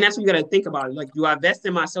 And that's what you got to think about. Like, do I invest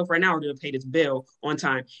in myself right now or do I pay this bill on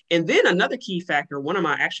time? And then another key factor, I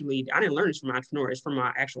didn't learn this from my entrepreneur, it's from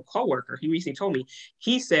my actual coworker. He recently told me,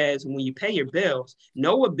 he says, when you pay your bills,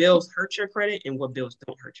 know what bills hurt your credit and what bills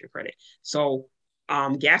don't hurt your credit. So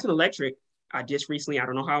gas and electric, I just recently, I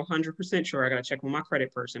don't know how 100% sure, I got to check with my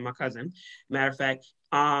credit person, my cousin. Matter of fact,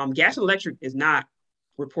 gas and electric is not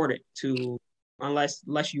reported to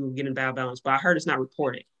unless you get in bad balance. But I heard it's not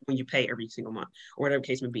reported when you pay every single month or whatever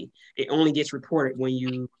case may be. It only gets reported when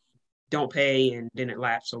you don't pay and then it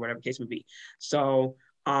lapses or whatever case may be. So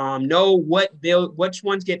know which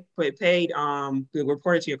ones get paid,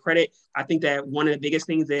 reported to your credit. I think that one of the biggest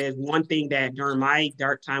things is one thing that during my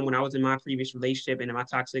dark time when I was in my previous relationship and in my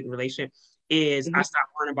toxic relationship is I stopped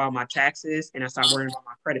worrying about my taxes and I stopped worrying about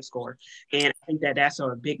my credit score. And I think that that's a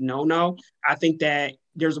big no-no. I think that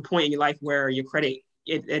there's a point in your life where your credit,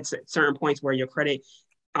 it's at certain points where your credit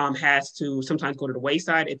has to sometimes go to the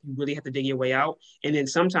wayside if you really have to dig your way out. And then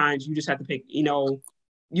sometimes you just have to pick, you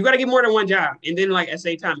got to get more than one job. And then like at the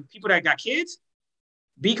same time, people that got kids,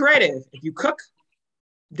 be creative. If you cook,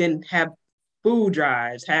 then have food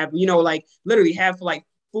drives, have, like literally have like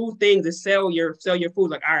food things to sell your food.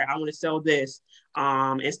 Like, all right, I want to sell this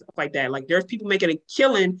and stuff like that. Like there's people making a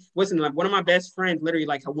killing. Listen, like one of my best friends, literally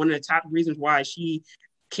like one of the top reasons why she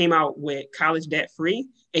came out with college debt free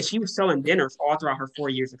and she was selling dinners all throughout her 4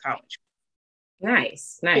 years of college.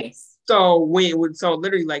 Nice. So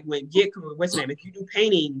literally like what's the name? If you do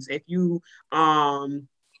paintings, if you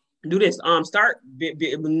do this, one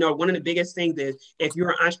of the biggest things is if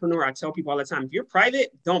you're an entrepreneur, I tell people all the time, if you're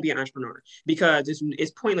private, don't be an entrepreneur because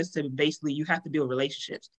it's pointless to basically, you have to build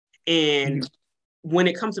relationships. And when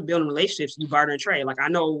it comes to building relationships, you barter and trade. Like I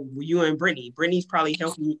know you and Brittany's probably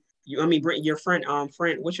helping you. I mean, your friend,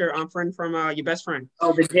 what's your friend from your best friend?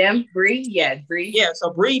 Oh, the gym, Bree? Yeah, Bree. Yeah,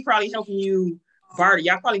 so Bree probably helping you barter.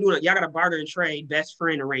 Y'all probably y'all got a barter and trade best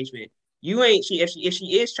friend arrangement. You ain't, if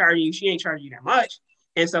she is charging you, she ain't charging you that much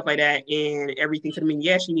and stuff like that and everything. I mean,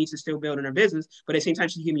 she needs to still build in her business, but at the same time,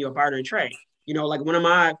 she's giving you a barter and trade. Like one of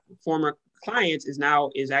my former clients is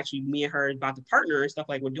actually me and her about to partner and stuff,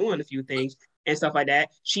 like we're doing a few things and stuff like that.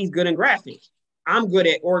 She's good in graphics. I'm good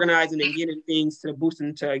at organizing and getting things to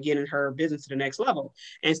boosting to getting her business to the next level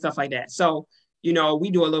and stuff like that. So, we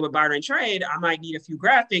do a little bit barter and trade. I might need a few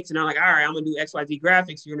graphics and I'm like, all right, I'm going to do XYZ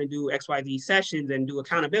graphics. You're going to do XYZ sessions and do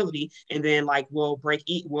accountability. And then like, we'll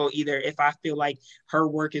either, if I feel like her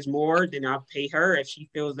work is more, then I'll pay her. If she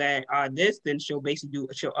feels that then she'll basically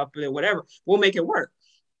she'll up it, whatever. We'll make it work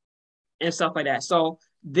and stuff like that. So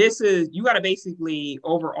this is, you got to basically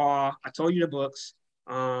overall, I told you the books,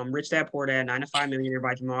 Rich Dad Poor Dad, 9 to 5 Millionaire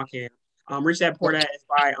by Jamal Kim. Rich Dad Poor Dad is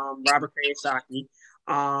by Robert Kiyosaki.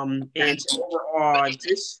 And to overall,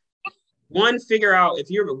 just one, figure out if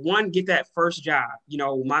you're one, get that first job. You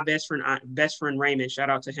know, my best friend Raymond, shout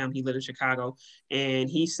out to him. He lived in Chicago, and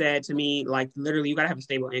he said to me, like, literally, you got to have a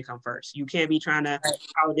stable income first. You can't be trying to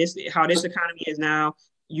how this economy is now.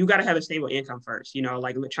 You got to have a stable income first. You know,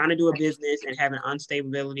 like trying to do a business and having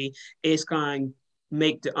unstability is going to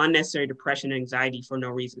make the unnecessary depression and anxiety for no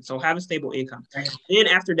reason. So have a stable income. Then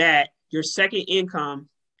after that, your second income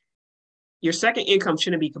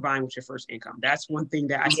shouldn't be combined with your first income. That's one thing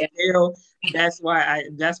that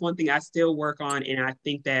that's one thing I still work on. And I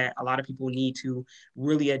think that a lot of people need to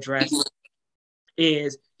really address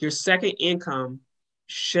is your second income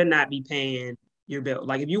should not be paying your bill.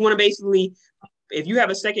 Like if you want to basically, if you have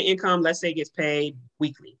a second income, let's say it gets paid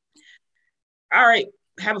weekly. All right,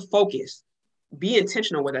 have a focus. Be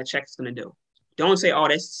intentional what that check is going to do. Don't say, oh,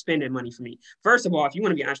 that's spending money for me. First of all, if you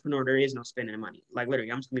want to be an entrepreneur, there is no spending money. Like literally,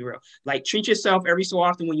 I'm just gonna be real. Like treat yourself every so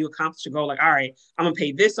often when you accomplish a goal. Like, all right, I'm gonna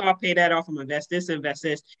pay this off, pay that off. I'm gonna invest this, and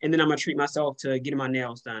then I'm gonna treat myself to getting my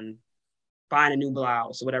nails done, buying a new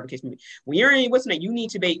blouse, or whatever case may be. When you're in you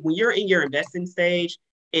need to be when you're in your investing stage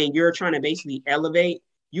and you're trying to basically elevate,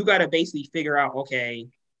 you got to basically figure out, okay,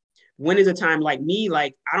 when is a time like me?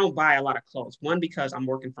 Like I don't buy a lot of clothes. One, because I'm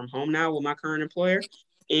working from home now with my current employer,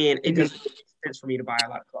 and it doesn't make sense for me to buy a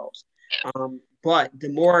lot of clothes. But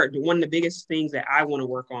one of the biggest things that I want to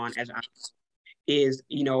work on as I is,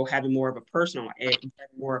 you know, having more of a personal life,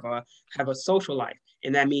 more of a have a social life,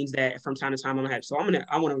 and that means that from time to time I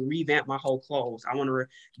want to revamp my whole clothes. I want to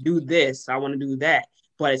do this. I want to do that.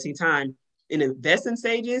 But at the same time, in investing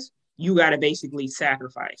stages, you got to basically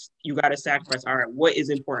sacrifice. You got to sacrifice. All right, what is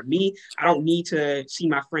important? Me, I don't need to see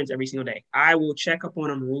my friends every single day. I will check up on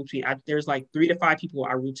them routine. There's like 3 to 5 people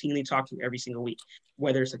I routinely talk to every single week,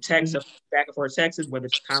 whether it's a text, a back and forth text, whether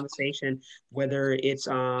it's a conversation, whether it's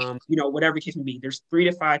you know, whatever it case may be. There's 3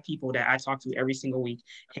 to 5 people that I talk to every single week,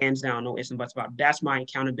 hands down, no ifs and buts about. That's my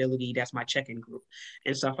accountability. That's my check-in group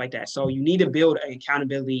and stuff like that. So you need to build an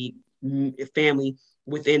accountability family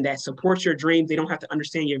within that supports your dreams. They don't have to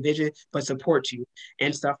understand your vision, but support you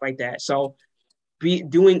and stuff like that. So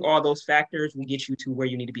doing all those factors will get you to where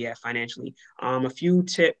you need to be at financially. A few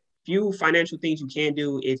financial things you can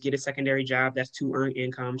do is get a secondary job. That's to earn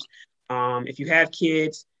incomes. If you have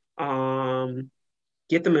kids,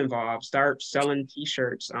 get them involved. Start selling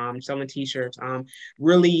t-shirts.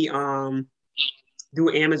 Really do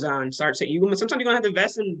Amazon. Sometimes you're gonna have to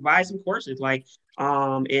invest and buy some courses. Like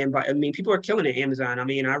I mean, people are killing it Amazon. I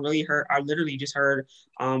mean, I literally just heard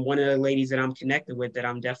one of the ladies that I'm connected with that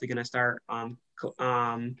I'm definitely gonna start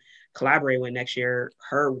collaborate with next year.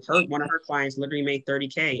 Her one of her clients literally made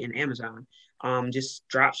 30K in Amazon, just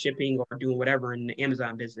drop shipping or doing whatever in the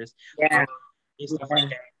Amazon business. Yeah. And stuff like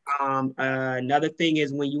that. Another thing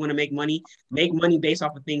is when you want to make money based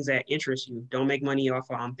off of things that interest you. Don't make money off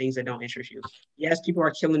of things that don't interest you. Yes, people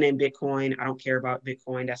are killing in Bitcoin. I don't care about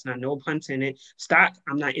Bitcoin. That's not no pun in it. Stock,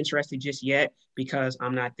 I'm not interested just yet because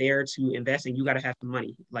I'm not there to invest in. You got to have the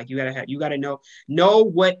money. Like you got to know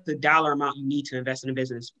what the dollar amount you need to invest in a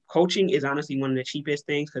business. Coaching is honestly one of the cheapest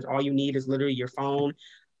things because all you need is literally your phone,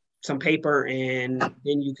 some paper, and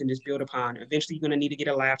then you can just build upon. Eventually, you're going to need to get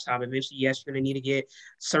a laptop. Eventually, yes, you're going to need to get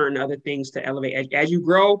certain other things to elevate. As you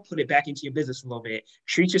grow, put it back into your business a little bit.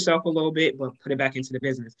 Treat yourself a little bit, but put it back into the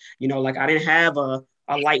business. You know, like I didn't have a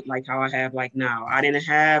light like how I have like now. I didn't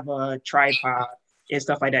have a tripod and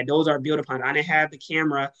stuff like that. Those are built upon. I didn't have the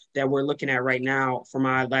camera that we're looking at right now for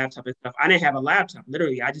my laptop and stuff. I didn't have a laptop.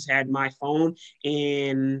 Literally, I just had my phone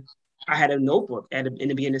and I had a notebook in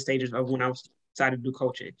the beginning stages of when I was decided to do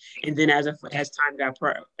coaching. And then as time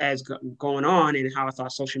going on and how I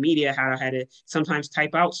thought social media, how I had to sometimes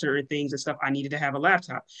type out certain things and stuff, I needed to have a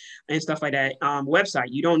laptop and stuff like that. Website,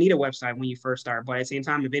 you don't need a website when you first start, but at the same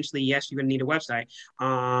time, eventually, yes, you're gonna need a website.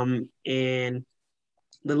 And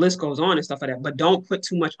the list goes on and stuff like that. But don't put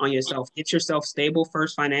too much on yourself. Get yourself stable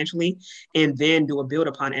first financially, and then do a build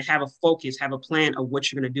upon it. Have a focus, have a plan of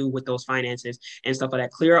what you're gonna do with those finances and stuff like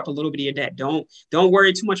that. Clear up a little bit of your debt. Don't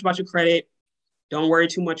worry too much about your credit. Don't worry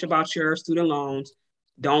too much about your student loans.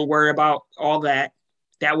 Don't worry about all that.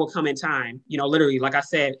 That will come in time. You know, literally, like I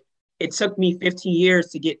said, it took me 15 years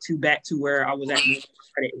to get back to where I was at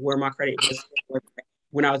where my credit was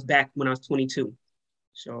when I was 22.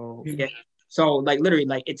 So yeah. So like literally,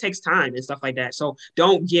 like it takes time and stuff like that. So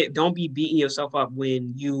don't be beating yourself up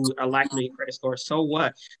when you are lacking your credit score. So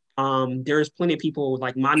what? There's plenty of people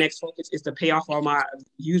like my next focus is to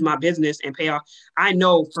use my business and pay off. I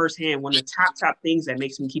know firsthand one of the top things that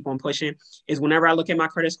makes me keep on pushing is whenever I look at my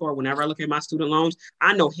credit score, whenever I look at my student loans,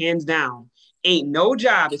 I know hands down, ain't no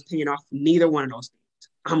job is paying off neither one of those things.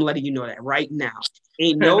 I'm letting you know that right now.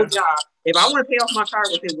 Ain't no job. If I want to pay off my car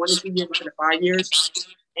within 1 to 2 years, within 5 years,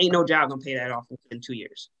 ain't no job gonna pay that off within 2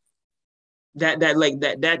 years.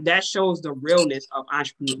 That shows the realness of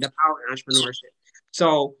the power of entrepreneurship.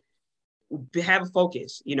 So have a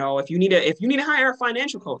focus. If you need to hire a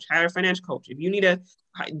financial coach, hire a financial coach. If you need to,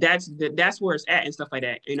 that's where it's at and stuff like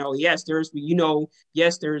that. Yes, there's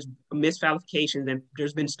misqualifications and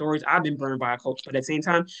there's been stories I've been burned by a coach, but at the same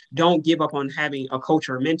time, don't give up on having a coach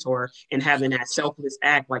or a mentor and having that selfless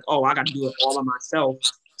act like, oh, I got to do it all by myself.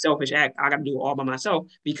 Selfish act. I got to do it all by myself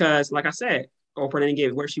because, like I said, Oprah didn't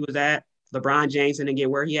get where she was at. LeBron James didn't get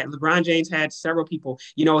where he had. LeBron James had several people.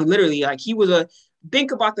 Literally, like he was a.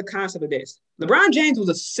 Think about the concept of this. LeBron James was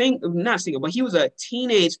not single, but he was a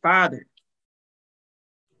teenage father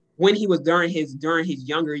when he was during his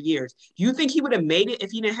younger years. Do you think he would have made it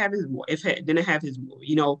if he didn't have didn't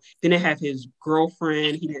have his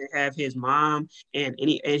girlfriend, he didn't have his mom and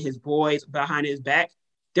his boys behind his back?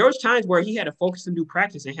 There was times where he had to focus and do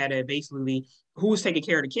practice and had to basically who was taking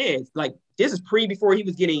care of the kids. Like this is before he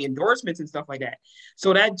was getting endorsements and stuff like that.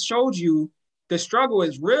 So that showed you the struggle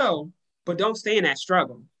is real. But don't stay in that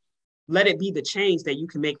struggle. Let it be the change that you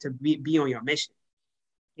can make to be on your mission.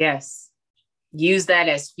 Yes. Use that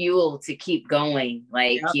as fuel to keep going.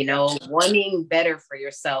 Wanting better for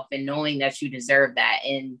yourself and knowing that you deserve that.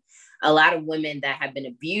 And a lot of women that have been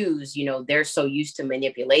abused, they're so used to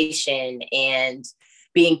manipulation and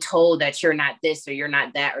being told that you're not this or you're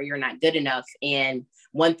not that or you're not good enough. And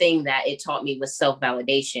one thing that it taught me was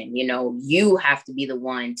self-validation. You have to be the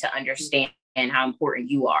one to understand and how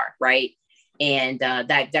important you are, right? And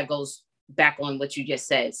that goes back on what you just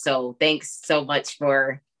said. So thanks so much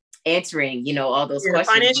for answering, all those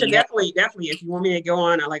questions. Financial, definitely. If you want me to go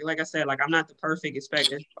on, like I said, I'm not the perfect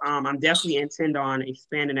expecter. I'm definitely intend on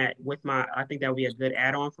expanding that with I think that would be a good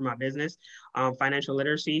add-on for my business, financial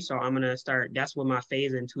literacy. So I'm gonna start. That's what my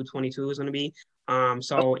phase in 222 is gonna be.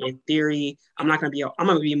 So in theory, I'm gonna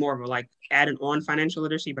be more of a adding on financial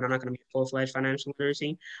literacy, but I'm not gonna be a full-fledged financial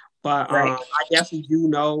literacy. But right. I definitely do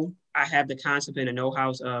know I have the concept and the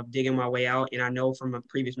know-how of digging my way out. And I know from my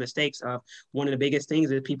previous mistakes of one of the biggest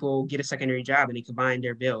things is people get a secondary job and they combine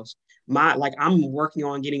their bills. I'm working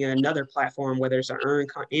on getting another platform, whether it's an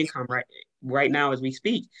earned income right now as we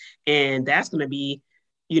speak. And that's going to be,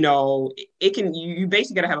 you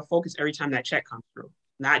basically got to have a focus every time that check comes through.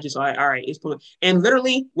 Not just all right, it's pulling. And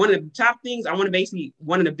literally one of the top things I want to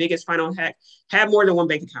one of the biggest final hack, have more than one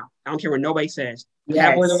bank account. I don't care what nobody says. Yes.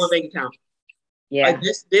 Have more than one bank account. Yeah.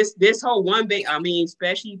 This whole one bank,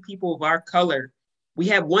 especially people of our color, we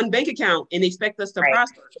have one bank account and they expect us to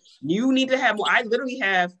prosper. You need to have more. I literally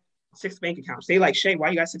have 6 bank accounts. They like, Shay,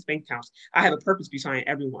 why you got 6 bank accounts? I have a purpose behind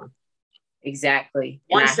everyone. Exactly.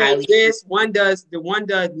 One says this, one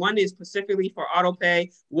is specifically for auto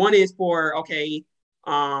pay. One is for,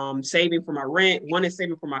 saving for my rent. One is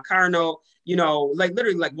saving for my car note,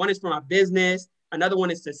 literally one is for my business. Another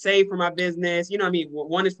one is to save for my business.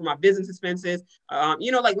 One is for my business expenses.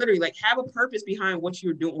 Literally have a purpose behind what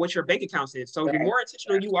you're doing, what your bank accounts is. So the more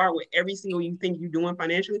intentional you are with every single you think you're doing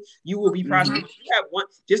financially, you will be prosperous. Mm-hmm.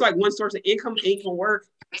 You have one source of income ain't gonna work.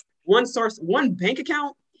 One bank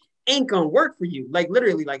account ain't gonna work for you. And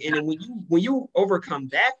then when you overcome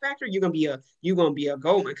that factor, you're gonna be a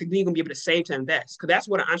goldman because then you're gonna be able to save to invest. Because that's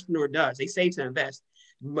what an entrepreneur does. They save to invest.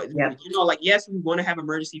 But yes, we want to have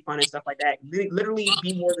emergency fund and stuff like that. Literally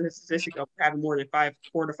be more than a statistic of having more than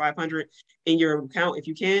 400 to 500 in your account if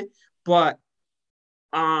you can. But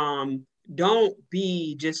don't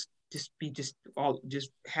be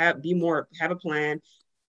have a plan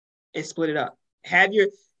and split it up. Have your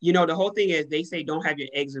the whole thing is they say don't have your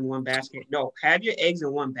eggs in one basket. No, have your eggs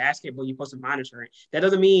in one basket, but you're supposed to monitor it. That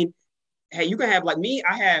doesn't mean hey, you can have me,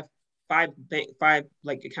 I have five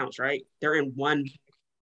accounts, right? They're in one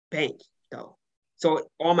bank though. So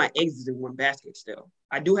all my eggs is in one basket still.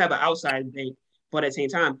 I do have an outside bank, but at the same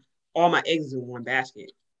time, all my eggs is in one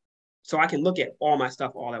basket. So I can look at all my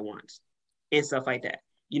stuff all at once and stuff like that.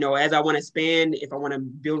 As I want to expand, if I want to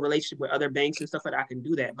build relationship with other banks and stuff like that, I can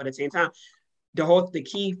do that. But at the same time, the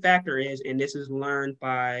key factor is, and this is learned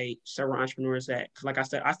by several entrepreneurs that, like I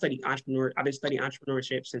said, I've been studying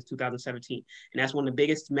entrepreneurship since 2017. And that's one of the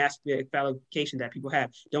biggest misqualifications that people have.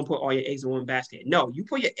 Don't put all your eggs in one basket. No, you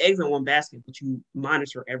put your eggs in one basket, but you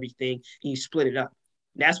monitor everything and you split it up.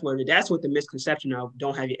 That's what the misconception of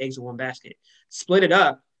don't have your eggs in one basket. Split it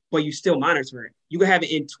up but you still monitor it. You can have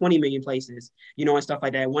it in 20 million places, you know, and stuff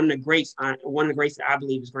like that. One of the greats that I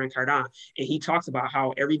believe is Grant Cardone. And he talks about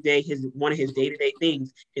how every day one of his day-to-day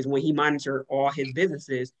things is when he monitored all his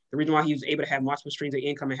businesses. The reason why he was able to have multiple streams of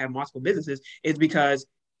income and have multiple businesses is because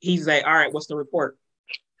he's like, all right, what's the report?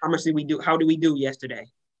 How much did we do? How did we do yesterday?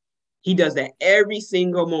 He does that every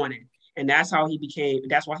single morning. And that's why he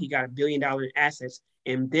got $1 billion in assets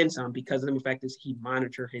and then some, because of the fact that he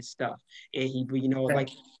monitored his stuff. And he, you know, like,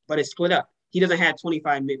 but it's split up. He doesn't have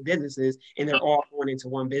 25 businesses and they're all going into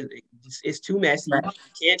one business. It's too messy. Right. You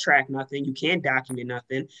can't track nothing. You can't document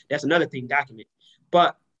nothing. That's another thing, document.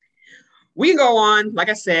 But we can go on, like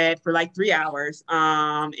I said, for like 3 hours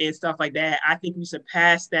and stuff like that. I think we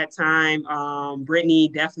surpassed that time. Brittany,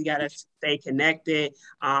 definitely got to stay connected.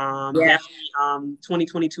 Definitely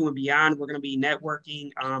 2022 and beyond, we're going to be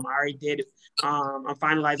networking. I already did. I'm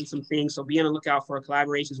finalizing some things. So be on the lookout for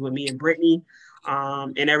collaborations with me and Brittany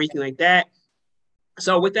and everything like that.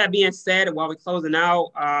 So with that being said, while we're closing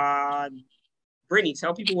out, Brittany,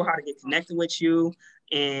 tell people how to get connected with you.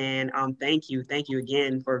 And thank you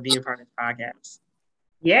again for being part of the podcast.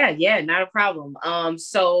 Yeah, not a problem.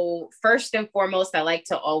 So first and foremost, I like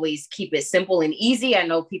to always keep it simple and easy. I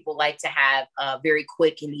know people like to have very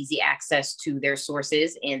quick and easy access to their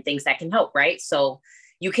sources and things that can help, right? So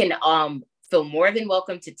you can feel more than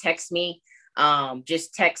welcome to text me.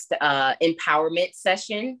 Just text empowerment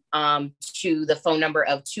session to the phone number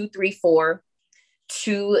of 234-206-1650.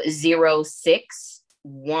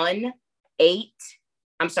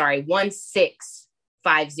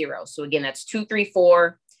 So again, that's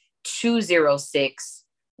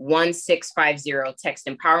 234-206-1650. Text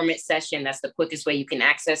empowerment session. That's the quickest way you can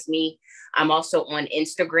access me. I'm also on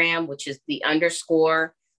Instagram, which is the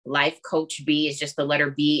 _ life coach B, is just the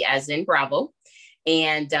letter B as in Bravo.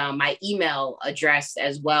 And my email address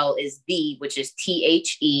as well is B, which is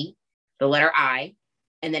THE, the letter I,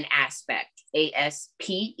 and then aspect,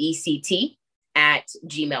 ASPECT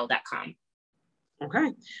 @gmail.com.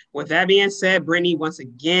 Okay. With that being said, Brittany, once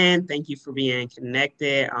again, thank you for being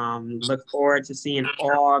connected. Look forward to seeing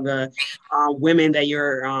all the women that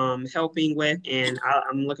you're helping with. And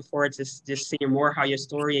I'm looking forward to just seeing more how your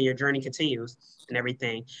story and your journey continues and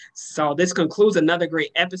everything. So this concludes another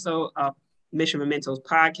great episode of Mission Mementos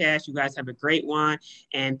podcast. You guys have a great one.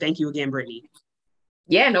 And thank you again, Brittany.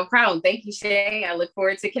 Yeah, no problem. Thank you, Shay. I look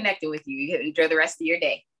forward to connecting with you. Enjoy the rest of your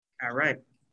day. All right.